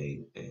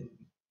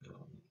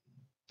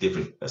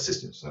different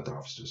assistants, not the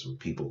harvesters, were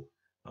people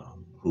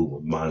who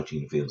were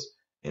monitoring the fields,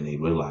 and they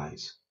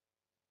realized,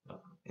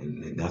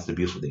 and that's the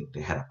beautiful thing.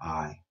 They had an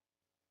eye.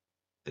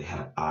 They had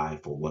an eye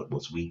for what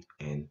was wheat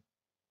and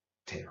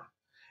tare,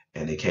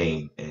 and they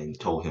came and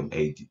told him,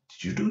 "Hey, did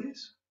you do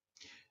this?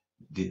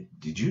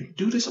 Did you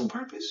do this on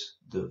purpose?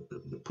 To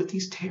put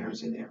these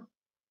tares in there?"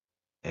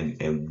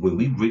 And when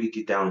we really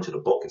get down into the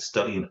bulk and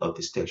studying of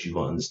this text, you're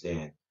gonna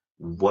understand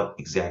what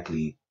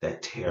exactly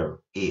that tare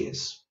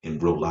is in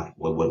real life,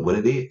 what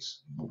it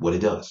is, what it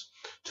does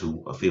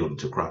to a field and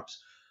to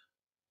crops.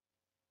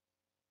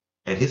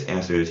 And his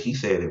answer is, he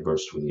said in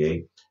verse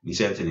 28, he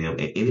said to them,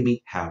 an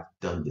enemy have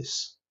done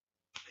this.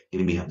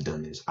 Enemy have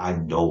done this. I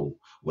know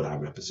what I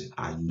represent.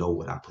 I know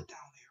what I put down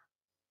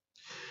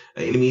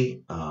there. An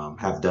enemy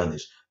have done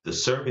this. The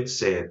servant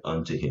said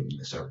unto him,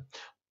 the servant,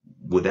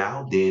 would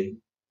thou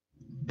then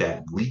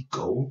that we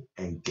go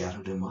and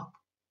gather them up?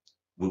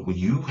 When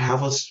you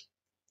have us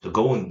to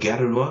go and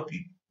gather them up,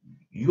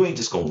 you ain't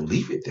just gonna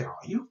leave it there,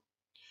 are you?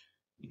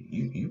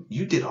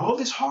 You did all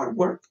this hard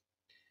work,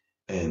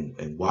 and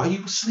while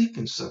you were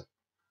sleeping, sir,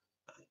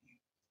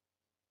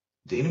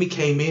 the enemy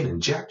came in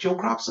and jacked your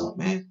crops up,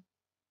 man.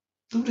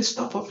 Threw this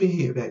stuff up in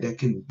here that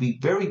can be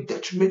very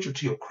detrimental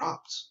to your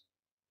crops.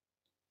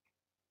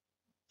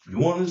 You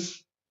want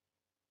us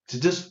to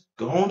just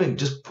go on and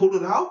just pull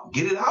it out,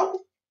 get it out?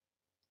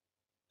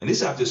 And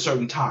this after a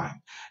certain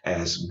time,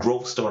 as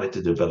growth started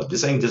to develop.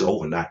 This ain't just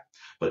overnight,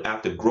 but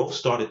after growth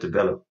started to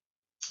develop,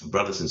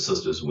 brothers and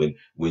sisters, when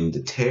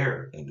the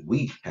tare and the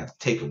wheat have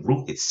taken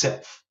root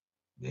itself,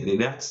 and they're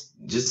not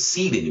just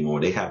seed anymore.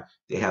 They have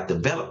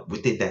developed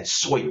within that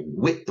soil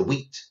with the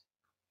wheat.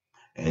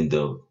 And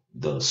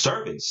the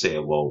servant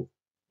said, well,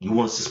 you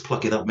want us to just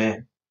pluck it up,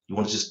 man? You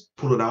want to just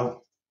pull it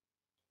out?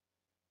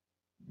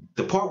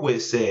 The part where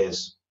it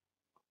says,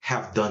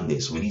 have done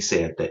this, when he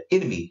said the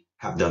enemy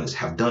have done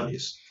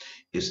this,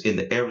 is in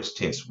the aorist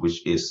tense,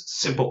 which is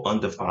simple,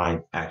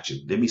 undefined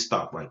action. Let me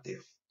stop right there.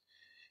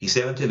 He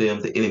said unto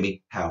them, the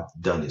enemy have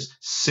done this.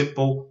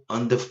 Simple,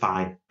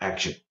 undefined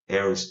action.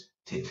 Aorist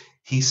tense.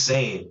 He's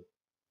saying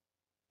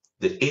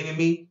the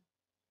enemy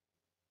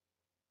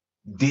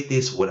did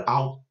this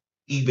without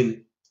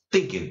even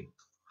thinking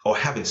or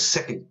having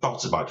second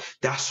thoughts about it.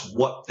 That's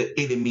what the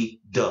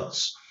enemy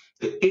does.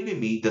 The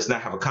enemy does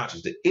not have a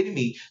conscience. The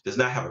enemy does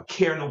not have a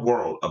care in the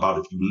world about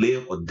if you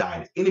live or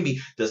die. The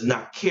enemy does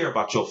not care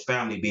about your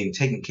family being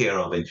taken care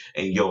of and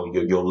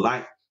your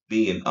life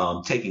being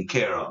taken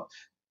care of.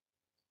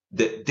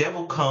 The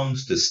devil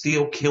comes to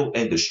steal, kill,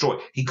 and destroy.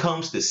 He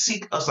comes to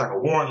seek us like a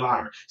roaring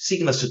lion,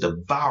 seeking us to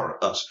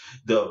devour us.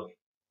 The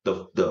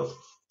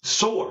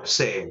sower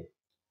said,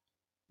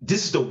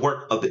 this is the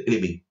work of the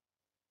enemy.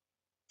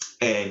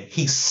 And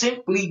he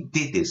simply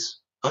did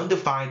this.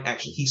 Undefined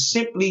action. He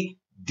simply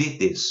did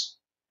this.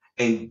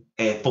 And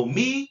for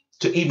me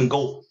to even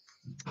go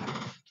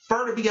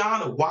further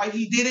beyond of why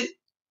he did it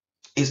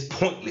is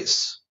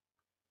pointless.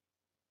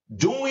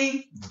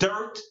 Doing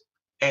dirt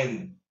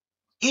and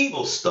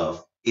evil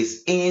stuff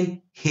is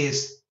in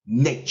his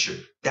nature.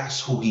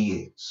 That's who he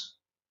is.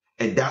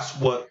 And that's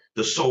what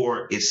the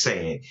sword is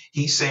saying.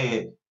 He's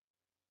saying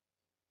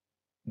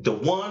the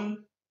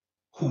one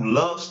who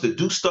loves to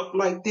do stuff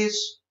like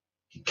this,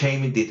 he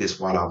came and did this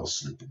while I was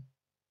sleeping.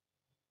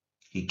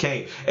 He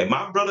came. And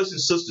my brothers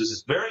and sisters,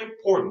 it's very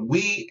important.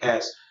 We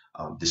as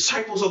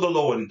disciples of the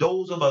Lord and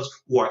those of us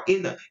who are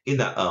in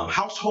the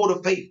household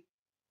of faith,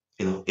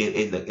 in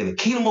the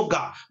kingdom of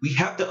God, we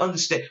have to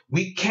understand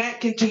we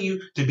can't continue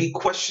to be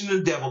questioning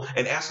the devil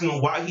and asking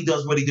him why he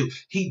does what he do.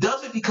 He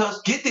does it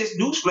because, get this,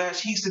 newsflash,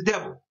 he's the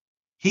devil.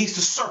 He's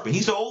the serpent.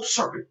 He's the old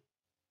serpent.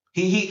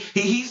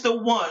 He's the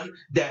one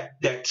that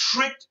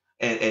tricked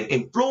and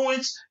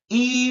influenced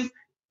Eve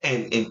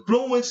and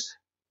influenced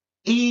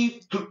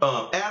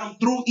Adam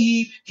through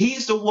Eve.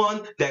 He's the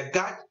one that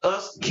got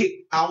us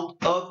kicked out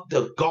of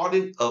the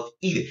Garden of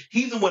Eden.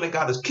 He's the one that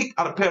got us kicked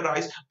out of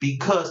paradise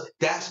because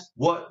that's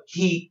what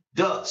he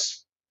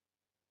does.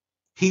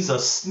 He's a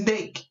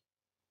snake.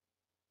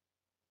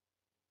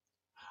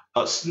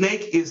 A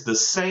snake is the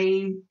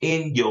same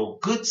in your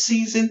good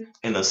season,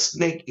 and a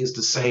snake is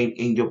the same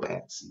in your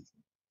bad season.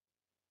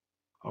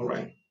 All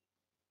right.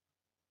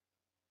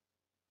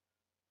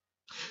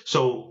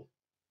 So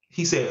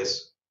he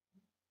says,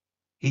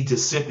 he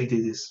just simply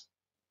did this.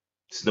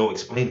 There's no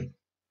explaining.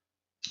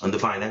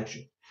 Undefined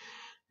action.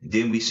 And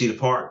then we see the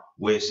part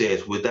where it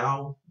says,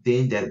 without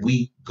then that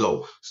we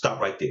go. Stop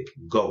right there.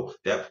 Go.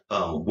 That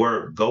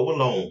word go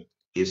alone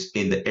is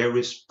in the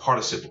aorist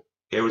participle.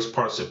 Aorist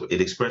participle. It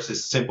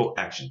expresses simple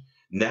action.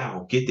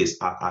 Now, get this.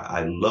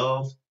 I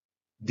love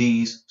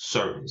these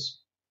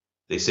servants.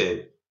 They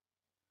said,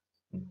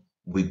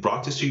 we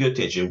brought this to your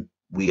attention.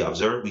 We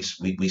observed.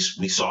 We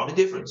saw the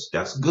difference.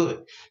 That's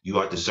good. You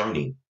are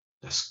discerning.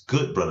 That's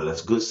good, brother.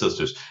 That's good,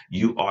 sisters.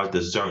 You are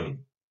discerning.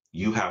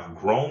 You have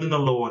grown in the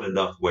Lord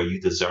enough where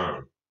you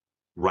discern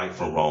right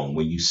from wrong,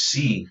 when you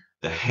see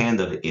the hand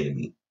of the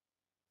enemy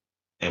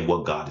and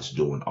what God is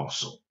doing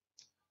also.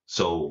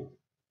 So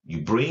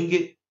you bring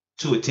it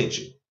to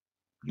attention.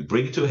 You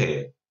bring it to a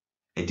head,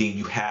 and then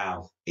you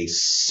have a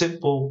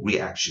simple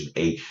reaction,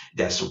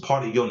 that's a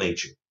part of your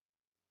nature.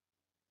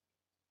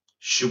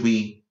 Should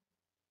we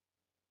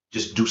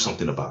just do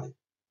something about it?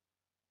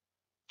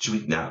 Should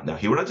we now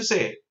hear what I just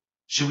said?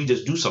 Should we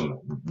just do something?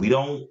 We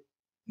don't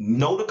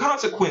know the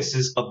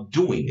consequences of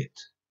doing it,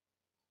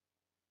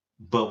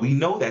 but we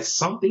know that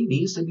something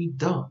needs to be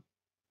done.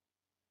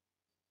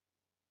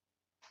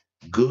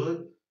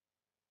 Good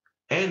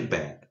and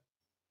bad.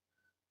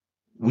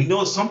 We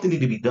know something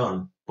needs to be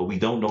done, but we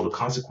don't know the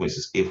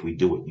consequences if we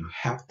do it. You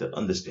have to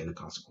understand the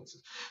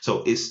consequences.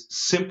 So it's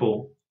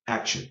simple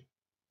action.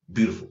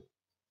 Beautiful.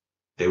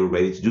 They were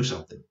ready to do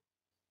something.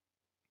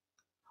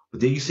 But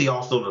then you see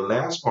also the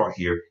last part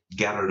here,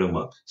 gather them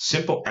up.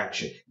 Simple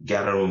action,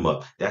 gather them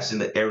up. That's in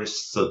the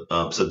aorist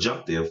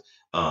subjunctive,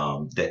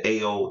 the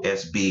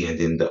AOSB, and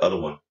then the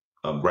other one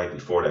right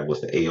before that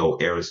was the AO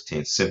aorist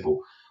tense,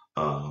 simple,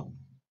 not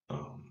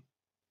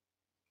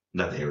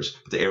the aorist,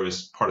 but the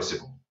aorist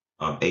participle,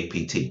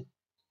 APT.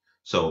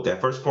 So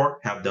that first part,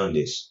 have done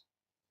this,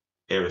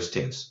 aorist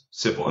tense,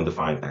 simple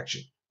undefined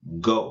action.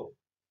 Go,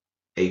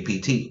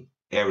 APT,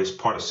 aorist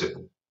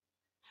participle.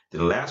 Then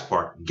the last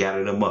part,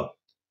 gather them up.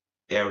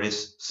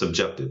 Aorist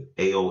subjunctive,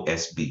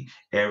 AOSB,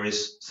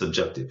 aorist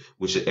subjunctive,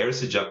 which the aorist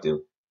subjunctive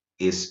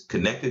is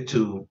connected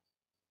to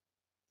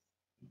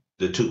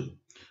the two.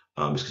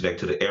 It's connected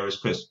to the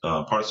aorist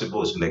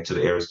participle, it's connected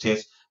to the aorist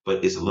tense,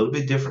 but it's a little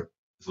bit different.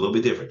 It's a little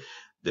bit different.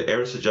 The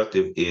aorist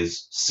subjunctive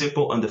is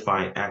simple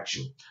undefined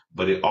action,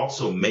 but it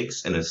also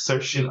makes an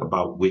assertion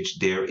about which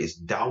there is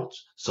doubt,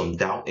 some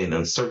doubt and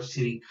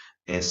uncertainty,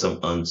 and some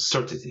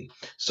uncertainty.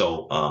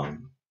 So,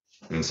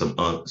 and some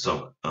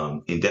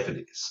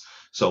indefiniteness.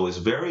 So it's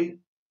very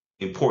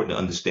important to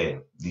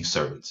understand these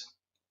servants.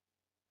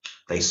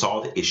 They saw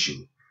the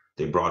issue.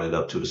 They brought it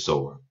up to the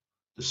sower.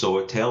 The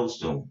sower tells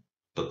them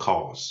the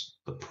cause,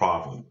 the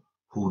problem,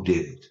 who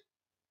did it.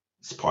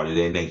 It's part of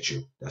their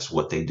nature. That's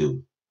what they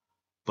do.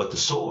 But the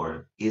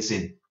sower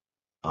isn't,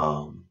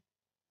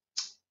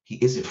 he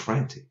isn't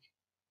frantic.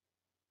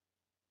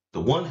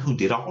 The one who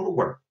did all the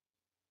work,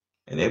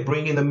 and they're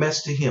bringing the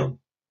mess to him,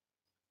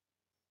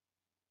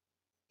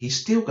 he's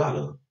still got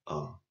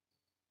a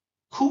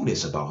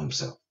coolness about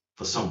himself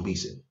for some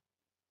reason.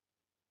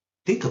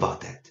 Think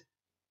about that.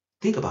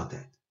 Think about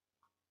that.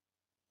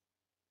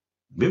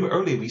 Remember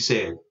earlier we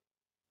said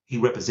he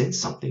represents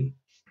something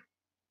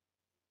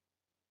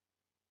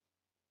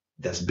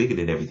that's bigger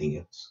than everything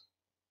else.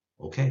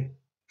 Okay.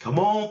 Come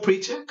on,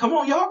 preacher. Come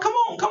on, y'all. Come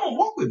on,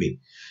 walk with me.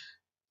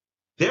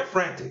 They're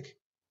frantic.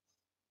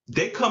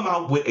 They come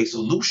out with a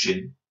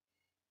solution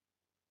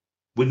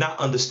with not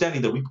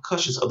understanding the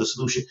repercussions of the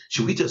solution.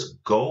 Should we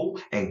just go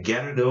and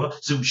gather them up?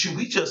 So should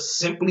we just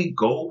simply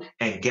go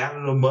and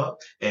gather them up?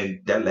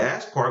 And that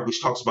last part,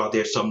 which talks about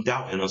there's some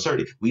doubt and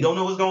uncertainty. We don't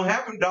know what's going to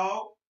happen,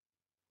 dog.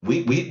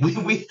 We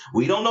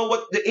don't know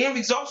what the end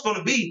result's going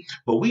to be,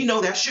 but we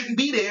know that shouldn't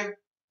be there.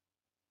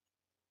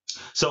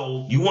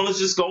 So you want to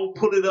just go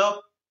put it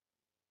up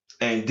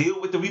and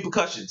deal with the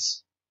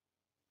repercussions,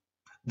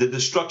 the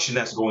destruction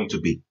that's going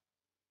to be.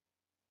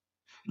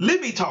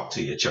 Let me talk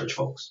to you, church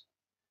folks.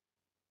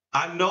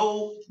 I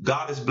know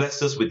God has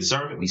blessed us with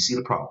discernment. We see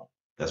the problem.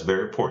 That's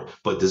very important.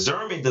 But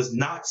discernment does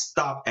not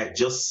stop at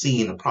just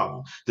seeing the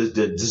problem. The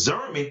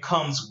discernment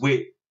comes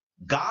with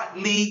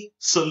godly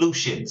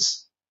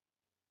solutions.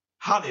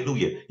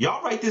 Hallelujah.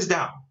 Y'all write this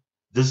down.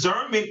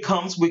 Discernment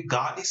comes with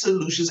godly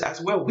solutions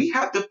as well. We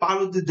have to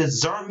follow the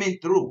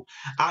discernment through.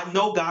 I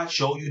know God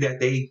showed you that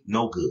they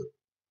no good.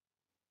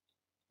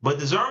 But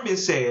discernment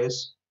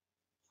says,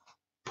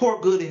 pour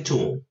good into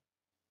them.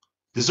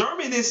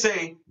 Discernment is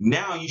saying,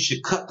 now you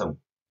should cut them.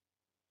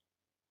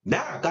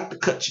 Now I got to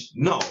cut you.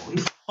 No.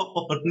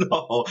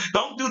 No.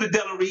 Don't do the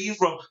Delarive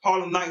from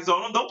Harlem Nights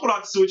on them. Don't put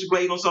out the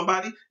switchblade on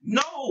somebody.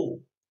 No.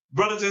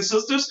 Brothers and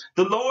sisters,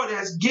 the Lord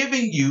has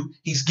given you,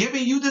 he's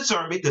giving you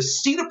discernment to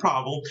see the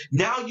problem.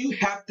 Now you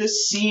have to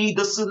see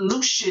the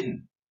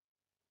solution.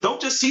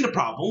 Don't just see the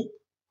problem,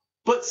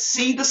 but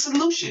see the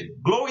solution.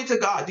 Glory to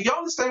God. Do y'all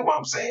understand what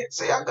I'm saying?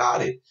 Say, I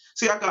got it.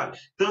 See, I got it.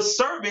 The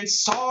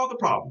servants saw the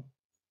problem.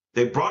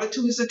 They brought it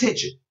to his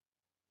attention.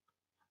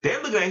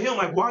 They're looking at him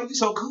like, why are you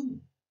so cool?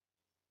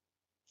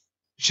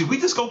 Should we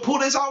just go pull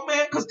this out,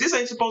 man? Because this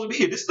ain't supposed to be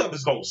here. This stuff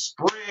is going to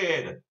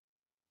spread.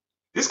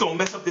 This is going to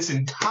mess up this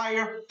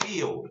entire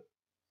field.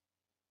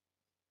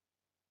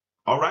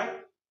 All right?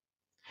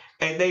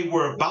 And they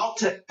were about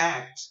to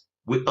act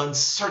with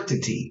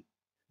uncertainty.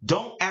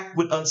 Don't act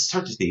with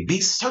uncertainty. Be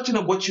certain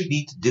of what you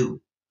need to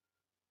do.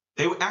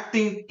 They were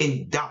acting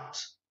in doubt.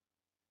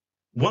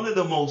 One of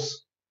the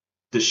most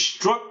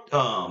destructive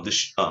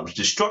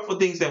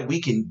things that we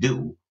can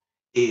do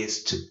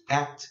is to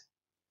act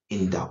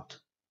in doubt.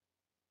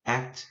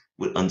 Act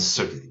with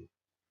uncertainty.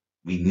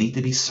 We need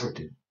to be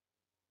certain.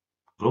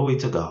 Glory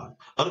to God.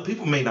 Other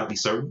people may not be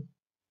certain,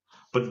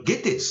 but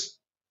get this.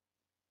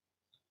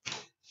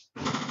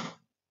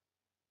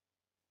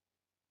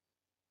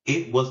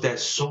 It was that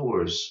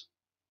sower's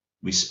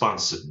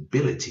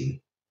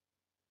responsibility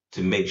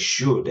to make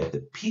sure that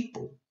the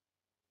people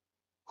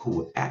who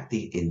were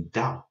acting in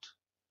doubt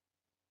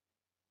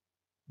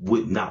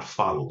would not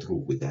follow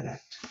through with that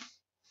act.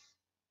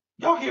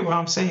 Y'all hear what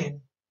I'm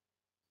saying?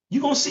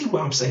 You're going to see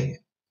what I'm saying.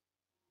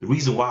 The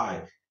reason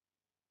why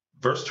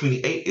verse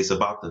 28 is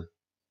about to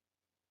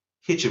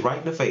hit you right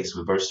in the face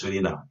with verse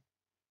 29.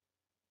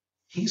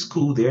 He's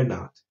cool, they're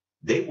not.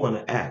 They want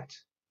to act,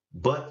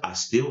 but I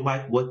still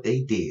like what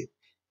they did.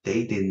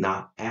 They did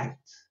not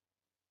act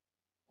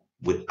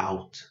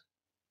without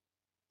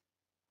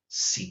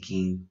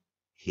seeking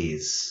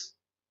his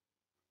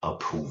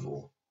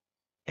approval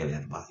and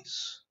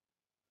advice.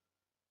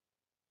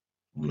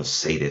 I'm going to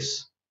say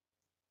this.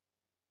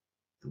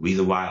 The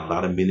reason why a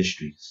lot of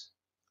ministries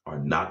are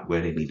not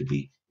where they need to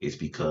be is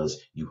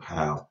because you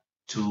have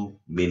too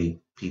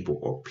many people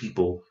or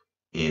people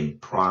in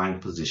prime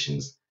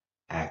positions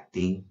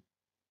acting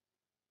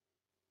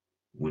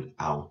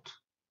without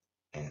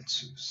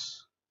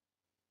answers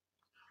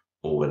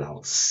or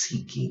without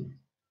seeking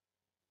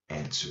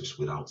answers,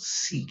 without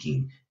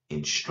seeking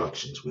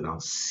instructions,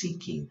 without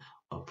seeking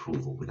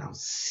approval, without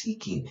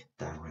seeking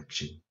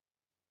direction.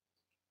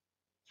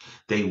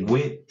 They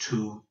went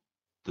to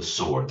the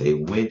sword. They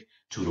went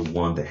to the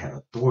one that had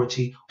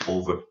authority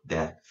over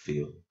that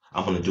field.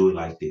 I'm going to do it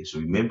like this.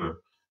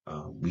 Remember,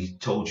 I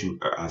told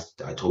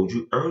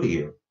you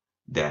earlier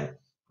that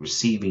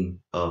receiving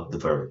of the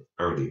verb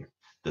earlier,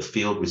 the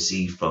field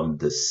received from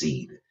the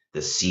seed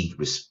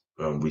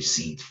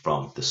received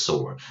from the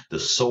sower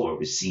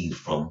received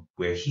from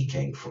where he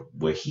came from,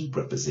 where he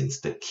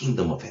represents the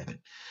kingdom of heaven.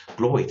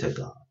 Glory to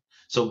God.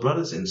 So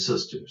brothers and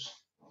sisters,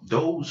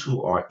 those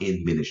who are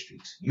in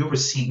ministries, you're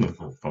receiving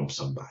from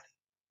somebody.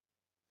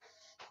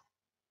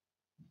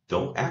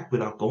 Don't act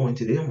without going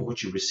to them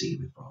what you're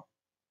receiving from.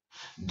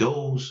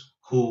 Those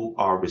who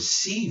are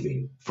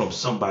receiving from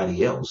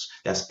somebody else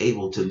that's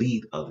able to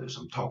lead others.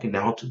 I'm talking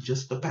now to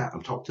just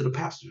I'm talking to the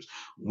pastors.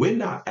 We're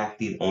not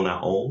acting on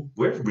our own.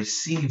 We're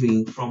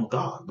receiving from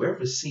God. We're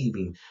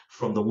receiving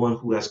from the one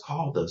who has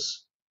called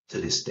us to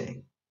this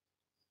thing.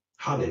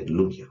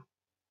 Hallelujah.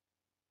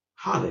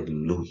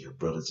 Hallelujah,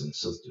 brothers and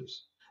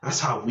sisters. That's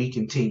how we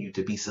continue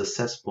to be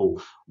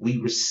successful. We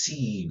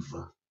receive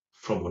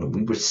from one another.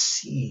 We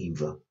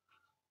receive.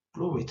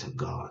 Glory to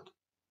God.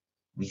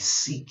 We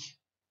seek.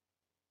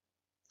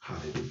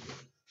 Hallelujah.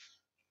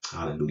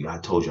 Hallelujah. I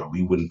told y'all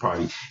we wouldn't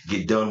probably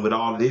get done with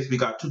all of this. We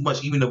got too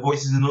much. Even the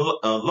voices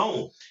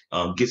alone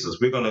gets us.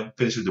 We're going to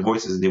finish with the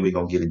voices and then we're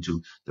going to get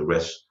into the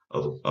rest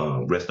of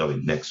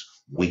it next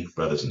week,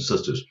 brothers and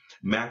sisters.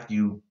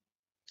 Matthew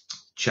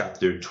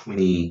chapter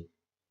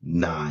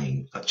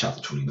 29.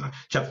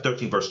 Chapter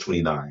 13, verse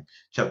 29.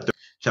 Chapter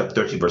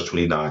 13, verse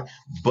 29.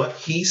 But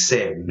he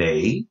said,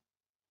 nay,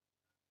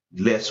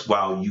 lest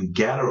while you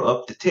gather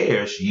up the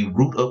tares, ye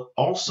root up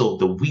also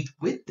the wheat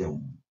with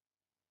them.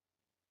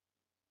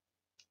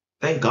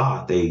 Thank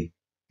God they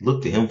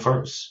looked to him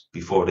first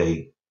before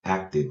they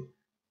acted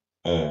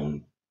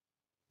on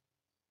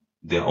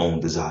their own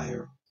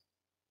desire.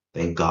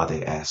 Thank God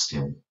they asked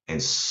him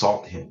and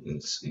sought him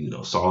and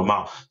sought him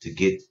out to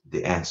get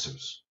the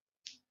answers.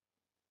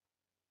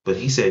 But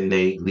he said,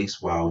 nay,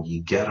 least while ye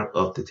gather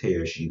up the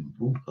tares, ye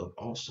root up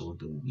also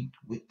the wheat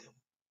with them.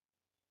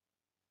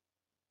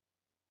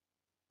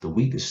 The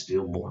wheat is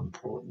still more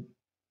important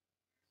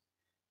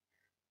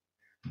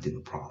than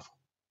the profit,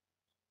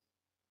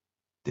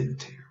 than the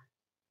tare.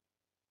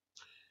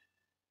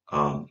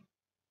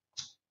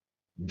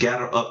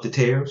 Gather up the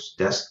tares,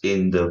 that's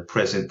in the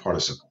present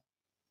participle.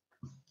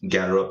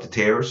 Gather up the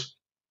tares,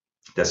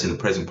 that's in the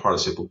present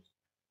participle,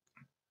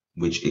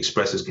 which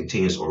expresses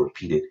continuous or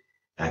repeated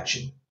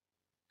action.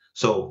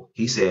 So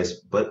he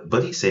says,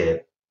 but he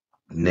said,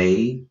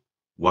 nay,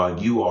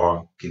 while you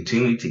are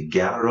continuing to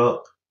gather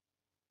up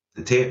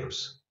the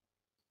tares,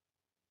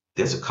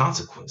 there's a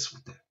consequence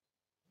with that.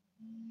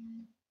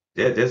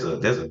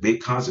 There's a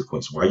big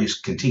consequence. While you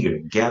continue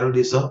to gather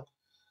this up,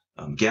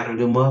 gather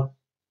them up,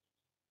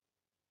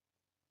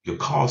 you're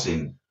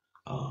causing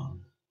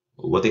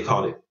what they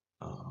call it,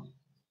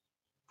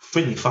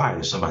 friendly fire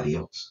to somebody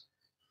else.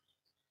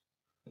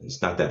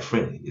 It's not that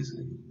friendly, is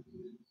it?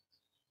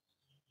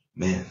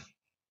 Man.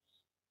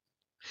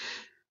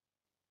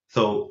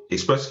 So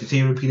express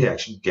continued repeated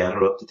action,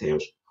 gather up the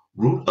tares,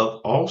 root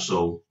up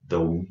also the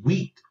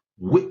wheat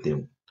with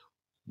them.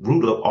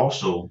 Root up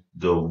also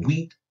the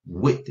wheat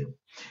with them.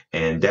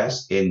 And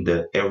that's in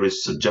the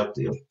aorist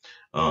subjunctive,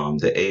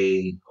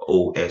 the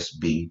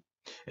AOSB.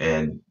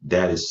 And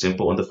that is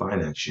simple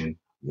undefined action.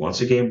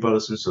 Once again,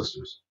 brothers and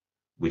sisters,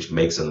 which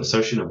makes an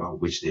assertion about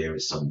which there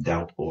is some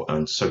doubt or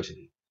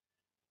uncertainty.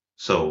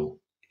 So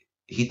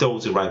he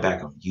throws it right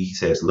back on you. He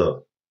says,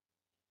 look,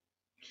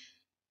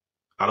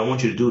 I don't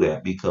want you to do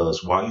that,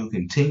 because while you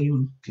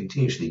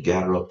continuously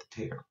gather up the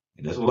tare,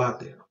 and there's a lot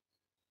there.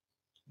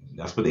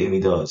 That's what the enemy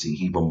does.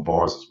 He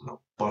bombards us with a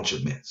bunch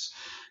of mess.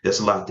 There's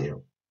a lot there.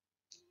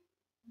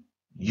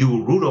 You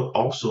will root up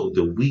also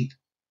the wheat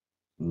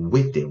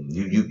with them.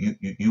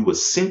 You will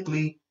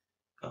simply,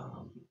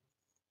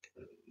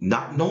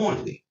 not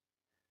knowingly,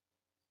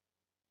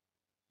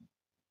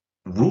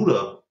 root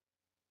up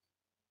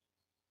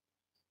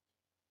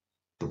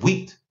the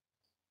wheat,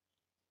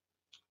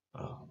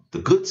 the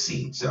good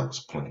seeds that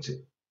was planted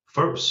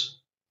first.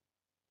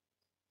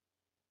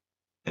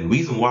 And the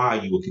reason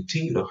why you will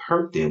continue to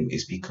hurt them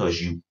is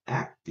because you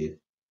acted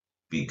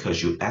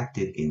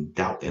in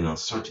doubt and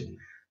uncertainty.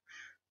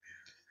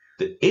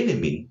 The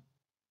enemy,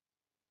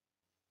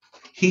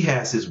 he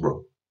has his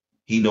role.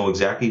 He knows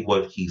exactly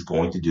what he's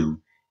going to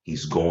do.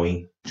 He's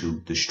going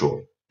to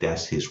destroy.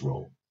 That's his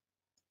role.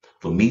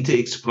 For me to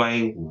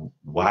explain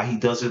why he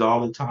does it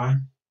all the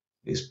time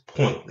is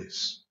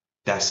pointless.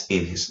 That's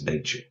in his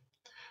nature.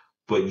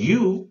 But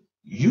you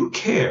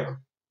care.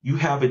 You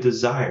have a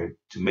desire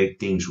to make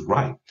things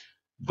right,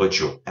 but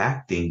you're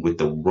acting with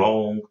the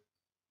wrong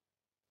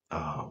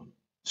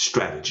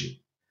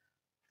strategy.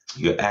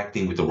 You're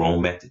acting with the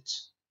wrong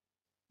methods.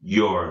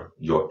 You're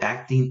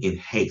acting in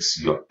haste.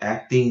 You're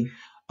acting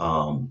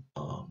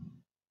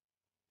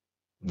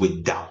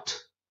with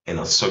doubt and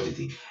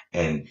uncertainty.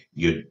 And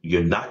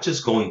you're not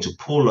just going to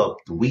pull up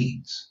the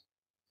weeds,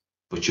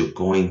 but you're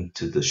going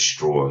to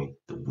destroy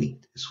the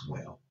wheat as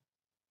well.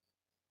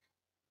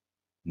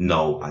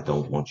 No, I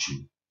don't want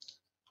you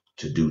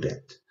to do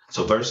that.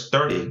 So verse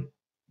 30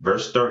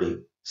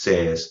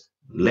 says,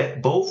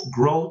 let both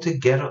grow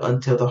together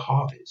until the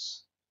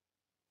harvest.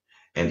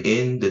 And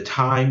in the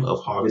time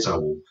of harvest, I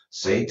will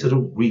say to the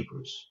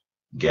reapers,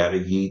 gather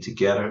ye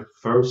together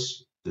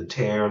first the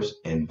tares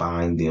and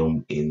bind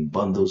them in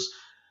bundles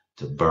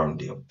to burn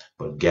them,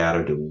 but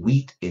gather the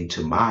wheat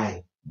into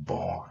my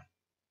barn.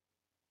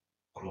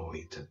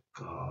 Glory to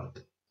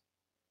God.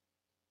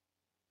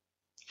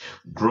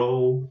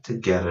 Grow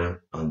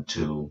together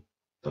until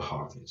the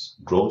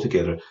harvest. Grow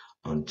together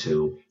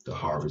until the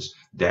harvest.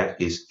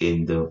 That is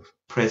in the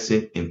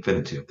present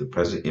infinitive. The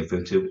present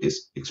infinitive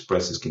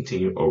expresses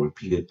continued or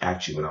repeated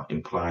action without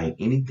implying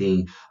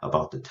anything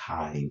about the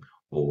time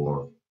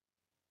or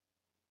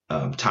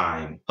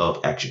time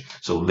of action.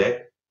 So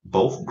let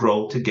both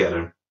grow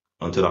together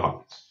until the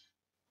harvest.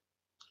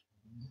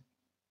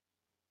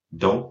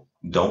 Don't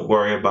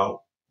worry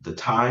about the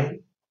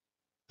time.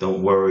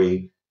 Don't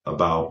worry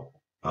about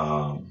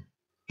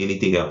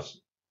anything else.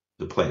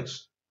 The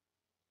place.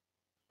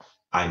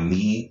 I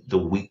need the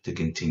wheat to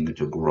continue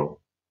to grow.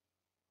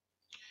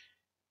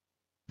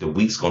 The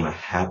wheat's going to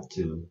have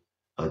to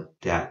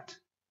adapt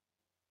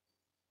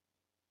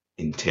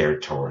in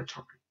territory.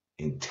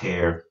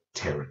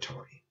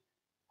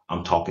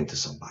 I'm talking to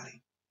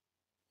somebody.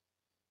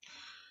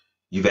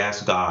 You've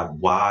asked God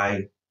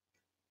why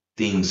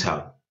things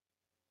have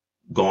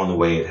gone the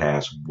way it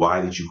has.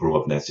 Why did you grow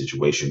up in that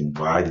situation?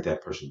 Why did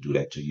that person do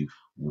that to you?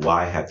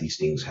 Why have these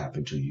things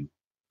happened to you?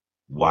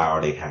 Why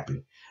are they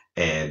happening?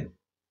 And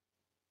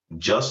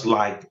just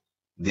like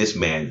this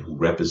man who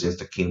represents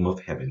the kingdom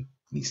of heaven,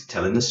 he's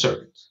telling the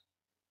servants,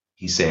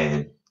 he's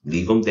saying,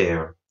 leave them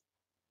there.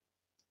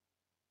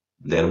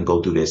 Let them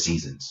go through their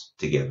seasons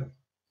together.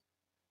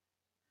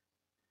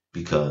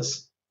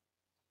 Because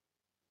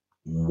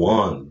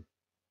one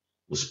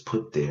was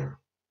put there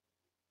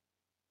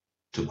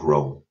to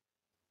grow.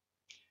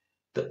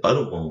 The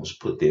other one was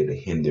put there to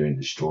hinder and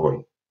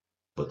destroy.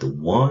 But the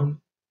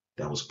one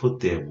that was put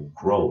there will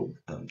grow,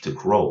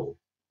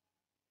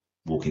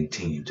 will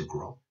continue to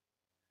grow,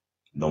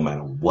 no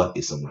matter what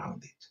is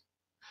around it.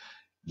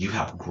 You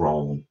have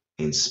grown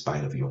in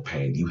spite of your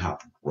pain. You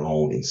have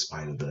grown in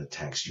spite of the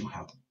attacks. You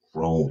have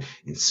grown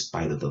in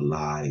spite of the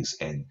lies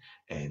and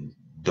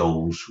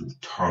those who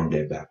turned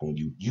their back on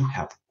you. You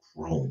have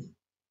grown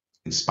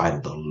in spite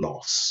of the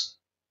loss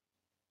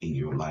in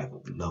your life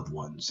of loved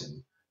ones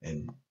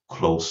and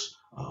close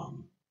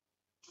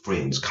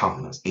friends,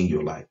 confidants in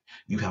your life.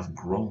 You have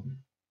grown.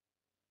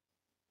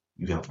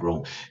 You have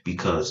grown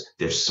because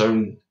there's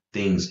certain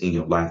things in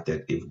your life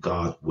that if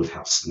God would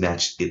have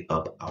snatched it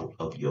up out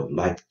of your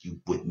life,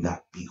 you would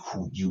not be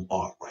who you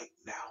are right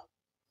now.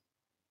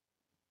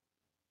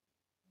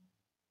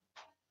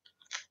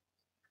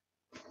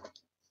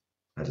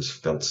 I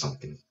just felt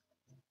something.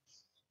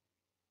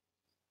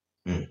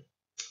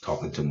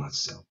 Talking to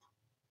myself.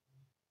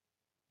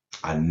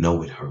 I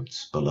know it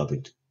hurts,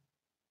 beloved.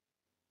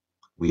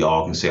 We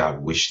all can say, I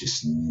wish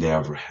this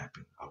never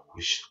happened. I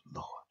wish,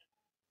 Lord.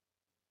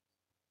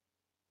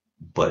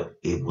 But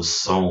it was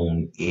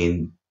sown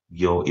in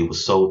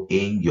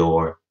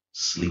your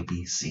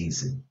sleepy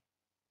season.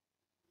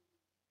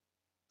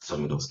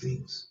 Some of those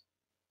things.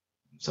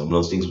 Some of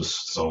those things were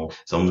sown.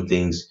 Some of the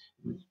things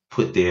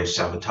put there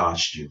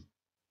sabotaged you.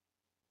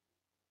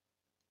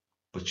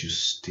 But you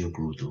still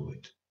grew through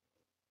it.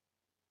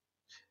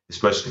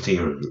 Especially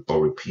continued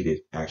or repeated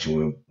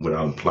action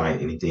without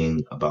implying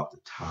anything about the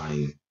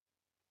time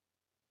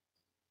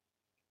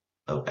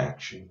of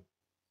action.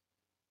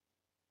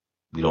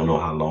 We don't know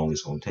how long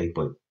it's going to take,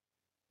 but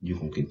you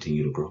can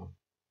continue to grow.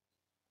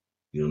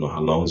 You don't know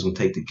how long it's going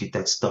to take to get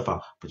that stuff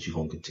out, but you're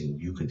going to continue.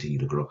 You continue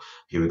to grow.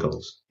 Here it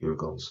goes. Here it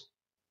goes.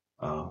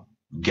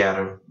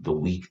 Gather the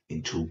wheat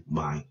into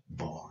my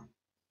barn.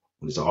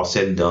 When it's all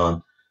said and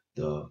done,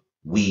 the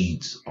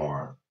weeds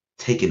are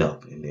taken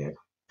up and they're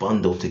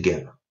bundled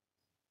together.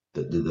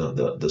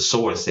 The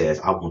sower says,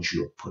 I want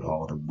you to put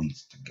all the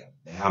weeds together.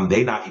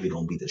 They're not even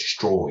going to be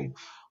destroyed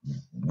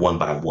one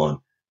by one.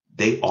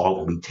 They all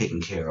going to be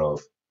taken care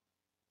of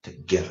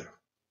together.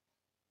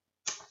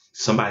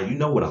 Somebody, you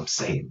know what I'm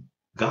saying.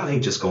 God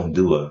ain't just going to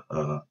do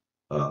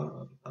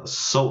a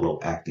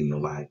solo act in your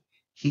life.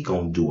 He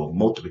going to do a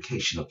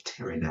multiplication of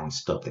tearing down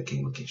stuff that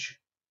came against you.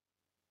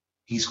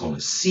 He's going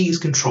to seize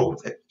control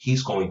of it.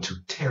 He's going to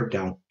tear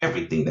down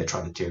everything that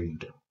tried to tear you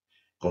down.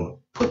 Going to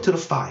put to the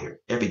fire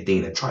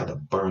everything that tried to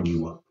burn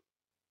you up,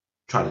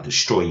 try to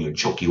destroy you and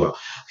choke you out.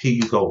 Here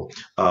you go.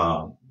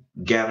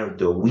 Gather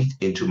the wheat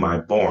into my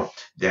barn.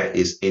 That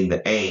is in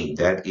the aim.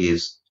 That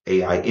is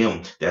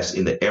AIM. That's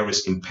in the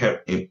aorist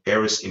imperative.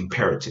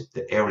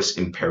 The aorist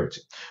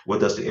imperative. What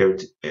does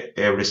the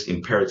aorist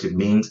imperative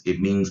mean? It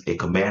means a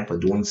command for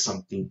doing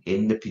something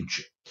in the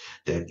future.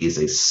 That is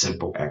a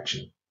simple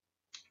action.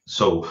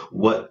 So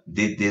what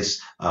did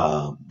this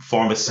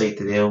farmer say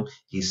to them?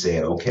 He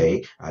said,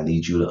 okay, I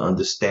need you to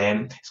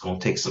understand. It's going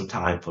to take some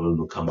time for them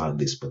to come out of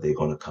this, but they're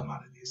going to come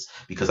out of this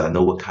because I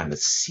know what kind of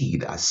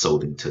seed I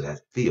sowed into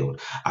that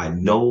field. I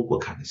know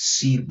what kind of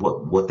seed,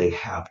 what they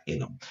have in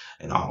them.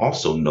 And I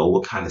also know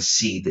what kind of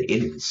seed the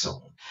enemy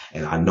sown.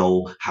 And I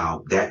know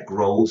how that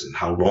grows and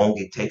how long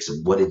it takes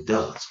and what it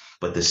does.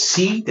 But the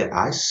seed that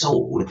I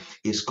sowed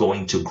is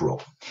going to grow.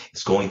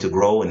 It's going to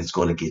grow and it's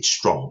going to get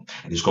strong.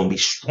 And it's going to be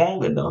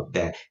strong enough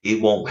that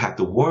it won't have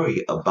to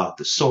worry about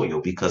the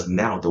soil because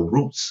now the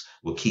roots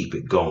will keep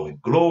it going.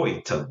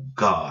 Glory to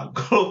God.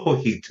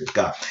 Glory to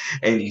God.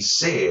 And he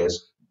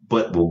says,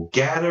 but will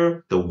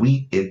gather the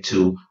wheat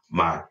into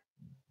my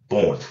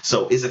barn.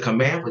 So it's a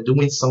command for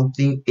doing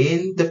something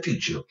in the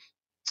future.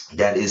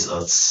 That is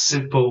a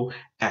simple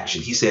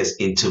action. He says,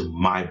 into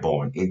my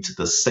barn, into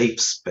the safe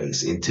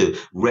space, into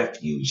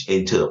refuge,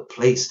 into a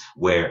place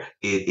where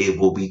it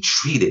will be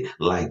treated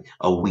like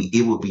a wheat.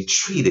 It will be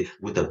treated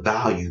with the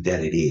value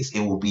that it is. It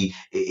will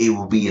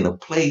be in a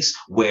place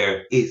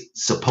where it's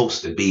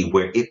supposed to be,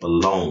 where it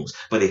belongs.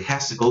 But it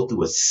has to go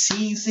through a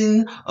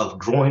season of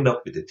growing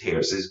up with the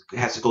tares. It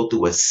has to go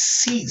through a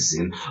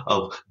season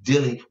of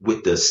dealing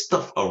with the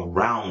stuff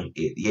around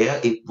it. Yeah,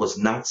 it was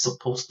not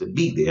supposed to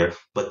be there,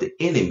 but the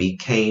enemy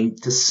came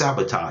to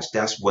sabotage.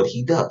 That's what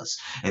he does.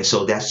 And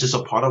so that's just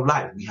a part of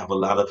life. We have a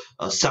lot of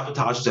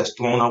sabotages that's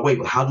thrown our way.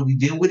 But how do we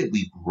deal with it?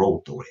 We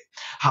grow through it.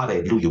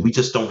 Hallelujah. We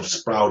just don't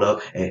sprout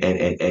up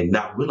and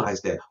not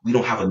realize that we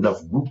don't have enough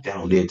root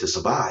down there to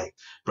survive,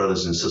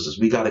 brothers and sisters.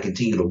 We got to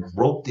continue to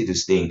grow through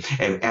this thing.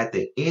 And at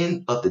the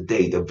end of the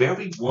day, the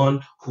very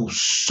one who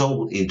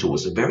sowed into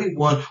us, the very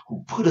one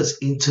who put us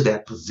into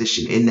that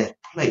position, in that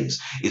place,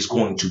 is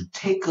going to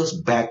take us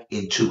back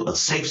into a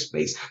safe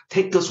space,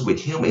 take us with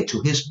him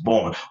into his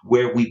barn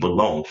where we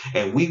belong.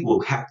 And we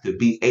will have to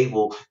be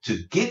able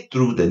to get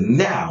through the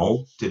now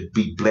to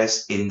be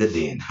blessed in the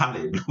then.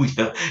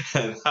 Hallelujah.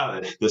 And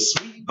the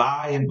sweet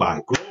by and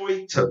by.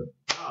 Glory to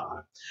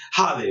God.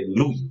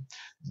 Hallelujah.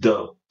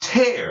 The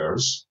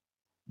tares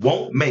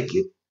won't make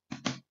it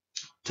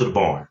to the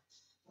barn.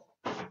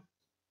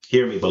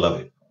 Hear me,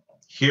 beloved.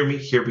 Hear me,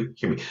 hear me,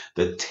 hear me.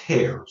 The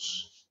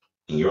tares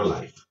in your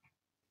life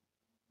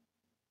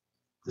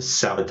the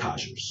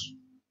sabotagers,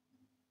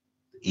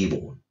 the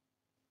evil one,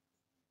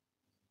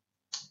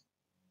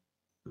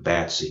 the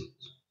bad seeds.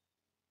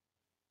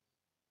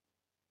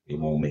 It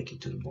won't make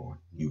it to the barn.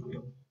 You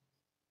will.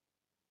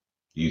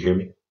 Do you hear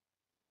me?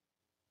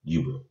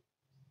 You will.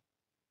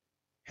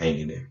 Hang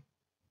in there.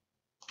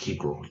 Keep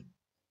growing.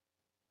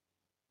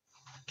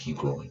 Keep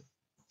growing.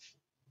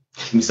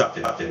 Let me stop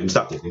there. Let me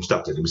stop there. Let me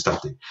stop there. Let me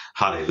stop there.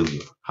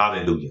 Hallelujah.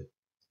 Hallelujah.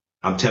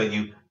 I'm telling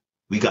you,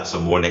 we got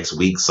some more next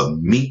week,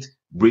 some meat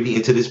really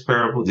into this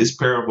parable. This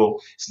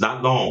parable, it's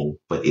not long,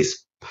 but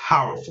it's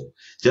powerful.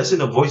 Just in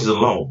the voices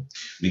alone,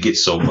 we get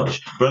so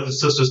much. Brothers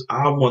and sisters,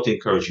 I want to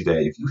encourage you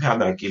that if you have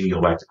not given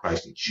your life to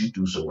Christ, that you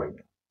do so right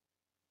now.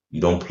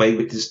 You don't play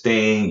with this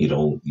thing. You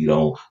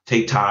don't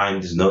take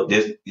time.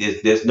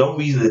 There's no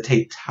reason to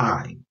take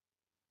time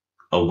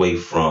away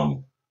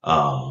from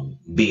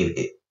being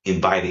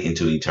invited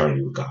into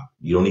eternity with God.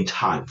 You don't need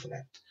time for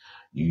that.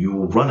 You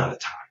will run out of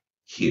time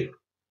here.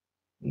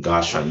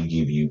 God's trying to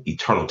give you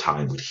eternal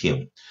time with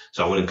him.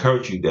 So I want to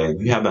encourage you that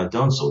if you have not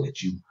done so,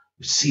 that you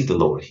receive the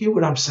Lord. Hear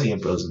what I'm saying,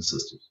 brothers and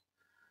sisters.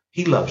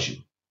 He loves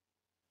you.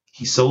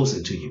 He sows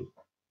into you.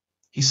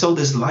 He sowed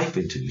his life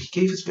into you. He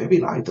gave his very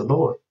life, the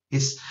Lord.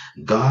 It's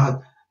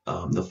God,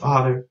 the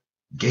Father,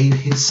 gave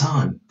his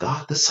Son,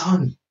 God the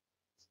Son.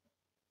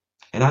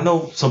 And I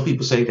know some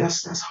people say,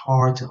 that's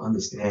hard to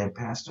understand,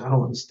 Pastor. I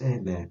don't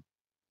understand that.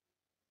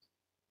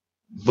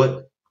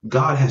 But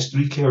God has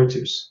three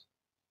characters.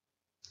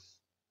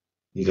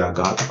 You got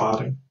God the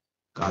Father,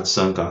 God the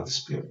Son, God the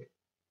Spirit.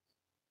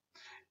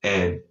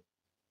 And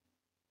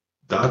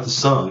God the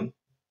Son,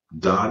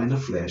 God in the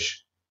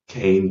flesh,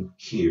 came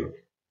here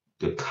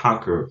to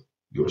conquer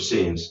your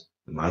sins,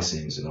 and my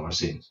sins, and our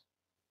sins,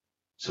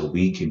 so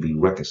we can be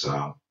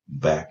reconciled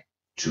back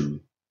to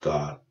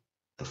God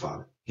the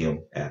Father,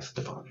 him as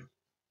the Father.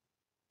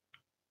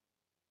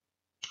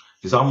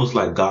 It's almost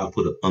like God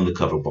put an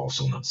undercover boss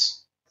on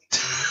us.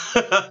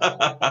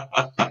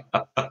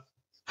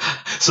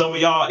 Some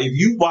of y'all, if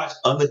you watch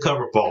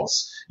Undercover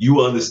Boss, you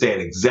will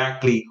understand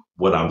exactly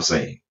what I'm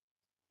saying.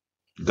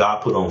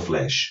 God put on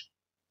flesh.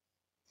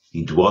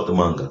 He dwelt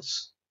among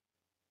us.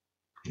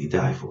 He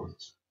died for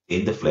us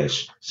in the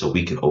flesh so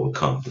we can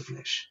overcome the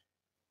flesh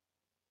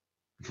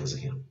because of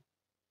him.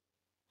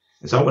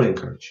 And so I want to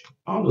encourage you,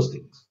 all those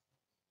things.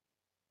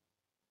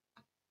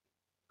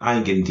 I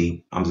ain't getting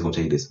deep. I'm just going to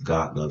tell you this.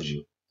 God loves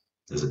you.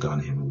 There's a God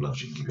in him who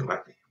loves you. Give your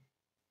life to him,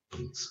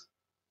 please.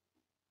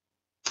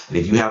 And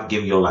if you have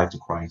given your life to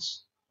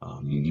Christ,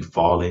 you've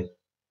fallen,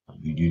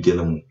 you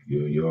dealing,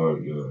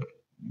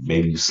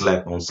 maybe you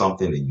slept on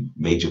something and you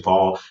made you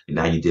fall, and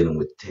now you're dealing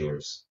with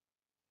tares,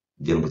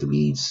 dealing with the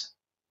weeds.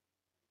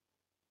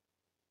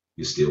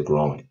 You're still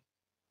growing.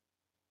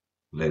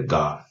 Let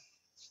God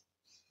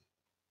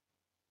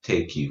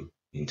take you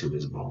into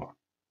his barn.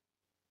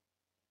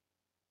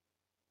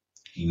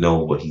 He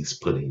knows what he's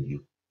put in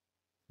you.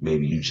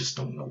 Maybe you just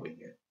don't know it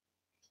yet.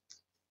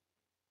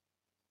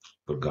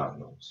 But God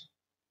knows.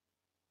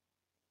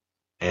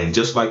 And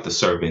just like the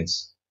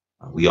servants,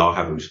 we all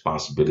have a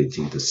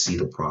responsibility to see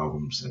the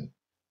problems and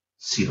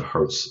see the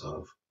hurts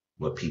of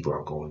what people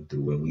are going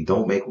through. And we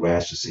don't make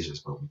rash decisions,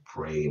 but we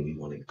pray and we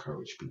want to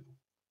encourage people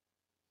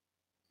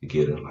to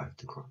give their life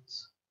to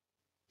Christ.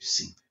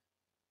 See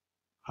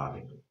that.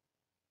 Hallelujah.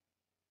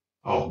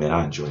 Oh man,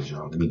 I enjoyed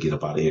y'all. Let me get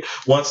up out of here.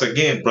 Once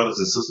again, brothers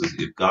and sisters,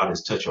 if God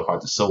has touched your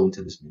heart to sow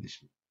into this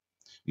ministry,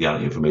 we got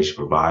the information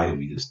provided.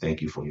 We just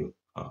thank you for your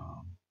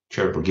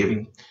charitable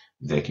giving.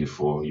 Thank you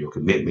for your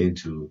commitment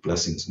to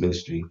blessing this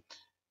ministry.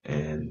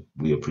 And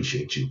we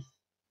appreciate you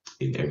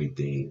in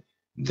everything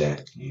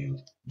that you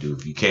do.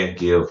 If you can't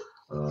give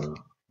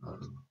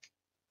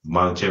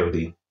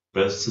monetarily,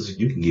 brothers and sisters,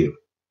 you can give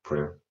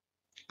prayer,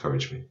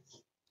 encouragement,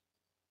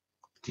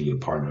 continue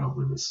to partner up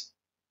with us.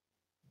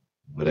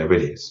 Whatever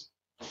it is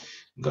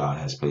God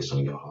has placed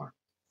on your heart,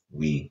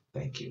 we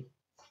thank you.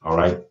 All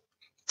right.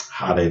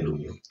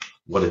 Hallelujah.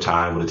 What a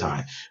time, what a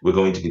time. We're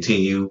going to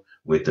continue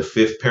with the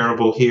fifth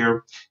parable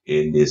here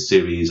in this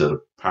series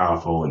of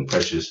powerful and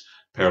precious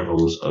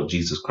parables of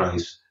Jesus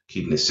Christ,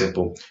 keeping it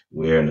simple.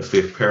 We're in the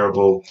fifth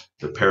parable,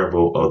 the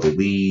parable of the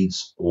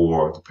weeds,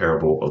 or the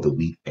parable of the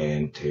wheat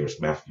and tares,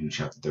 Matthew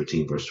chapter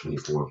 13, verse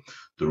 24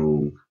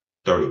 through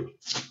 30.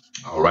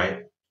 All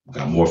right.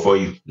 Got more for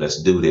you.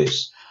 Let's do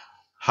this.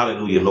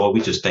 Hallelujah, Lord.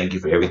 We just thank you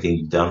for everything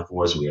you've done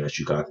for us. We ask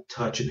you, God, to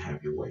touch and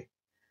have your way.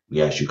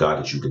 We ask you, God,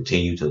 that you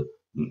continue to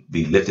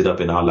be lifted up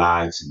in our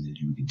lives and that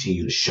you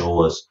continue to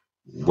show us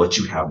what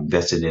you have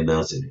invested in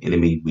us. And the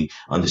enemy, we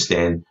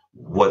understand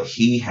what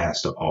he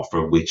has to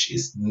offer, which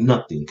is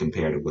nothing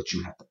compared to what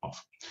you have to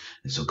offer.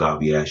 And so,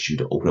 God, we ask you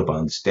to open up our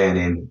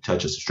understanding,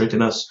 touch us and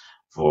strengthen us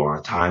for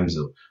our times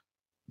of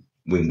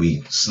when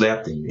we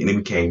slept and the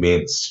enemy came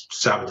in,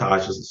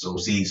 sabotaged us and sow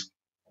seeds,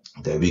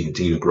 that we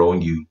continue to grow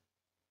in you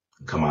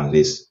and come out of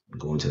this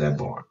and go into that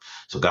barn.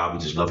 So, God, we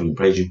just love you and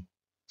praise you.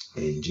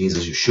 In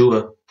Jesus,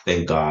 Yeshua,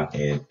 thank God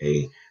and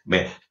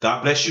amen.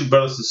 God bless you,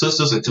 brothers and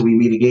sisters. Until we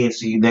meet again,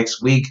 see you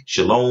next week.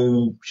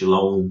 Shalom,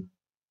 shalom,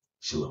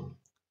 shalom.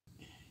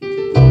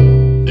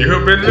 You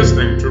have been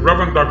listening to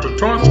Reverend Dr.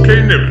 Torrence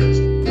K.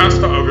 Nivens,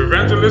 pastor of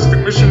Evangelistic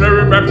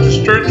Missionary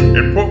Baptist Church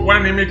in Port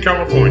Hueneme,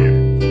 California.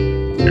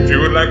 If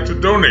you would like to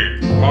donate,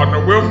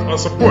 partner with, or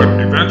support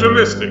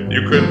Evangelistic,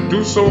 you can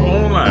do so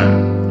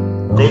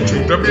online. Go to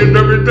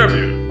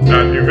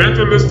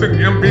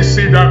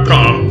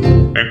www.evangelisticmbc.com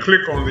and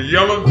click on the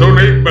yellow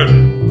donate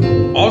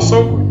button.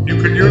 Also, you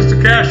can use the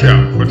Cash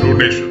App for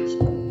donations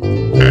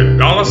at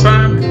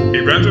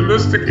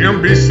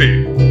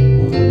 $evangelisticmbc.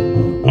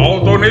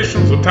 All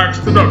donations are tax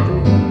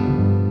deductible.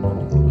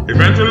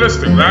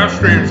 Evangelistic live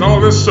streams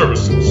all its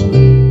services.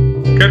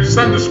 Catch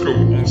Sunday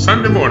School on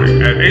Sunday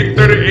morning at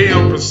 8:30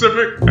 a.m.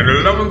 Pacific and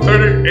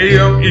 11:30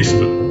 a.m.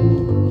 Eastern.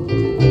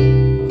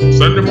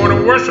 Sunday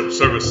morning worship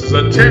services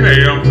at 10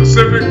 a.m.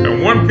 Pacific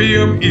and 1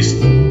 p.m.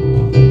 Eastern.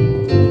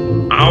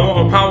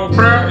 Hour of Power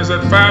Prayer is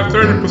at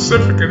 5:30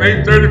 Pacific and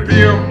 8:30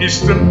 p.m.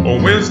 Eastern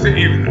on Wednesday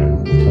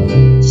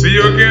evening. See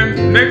you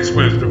again next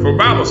Wednesday for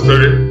Bible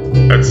study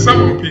at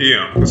 7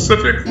 p.m.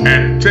 Pacific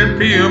and 10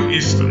 p.m.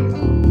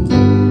 Eastern.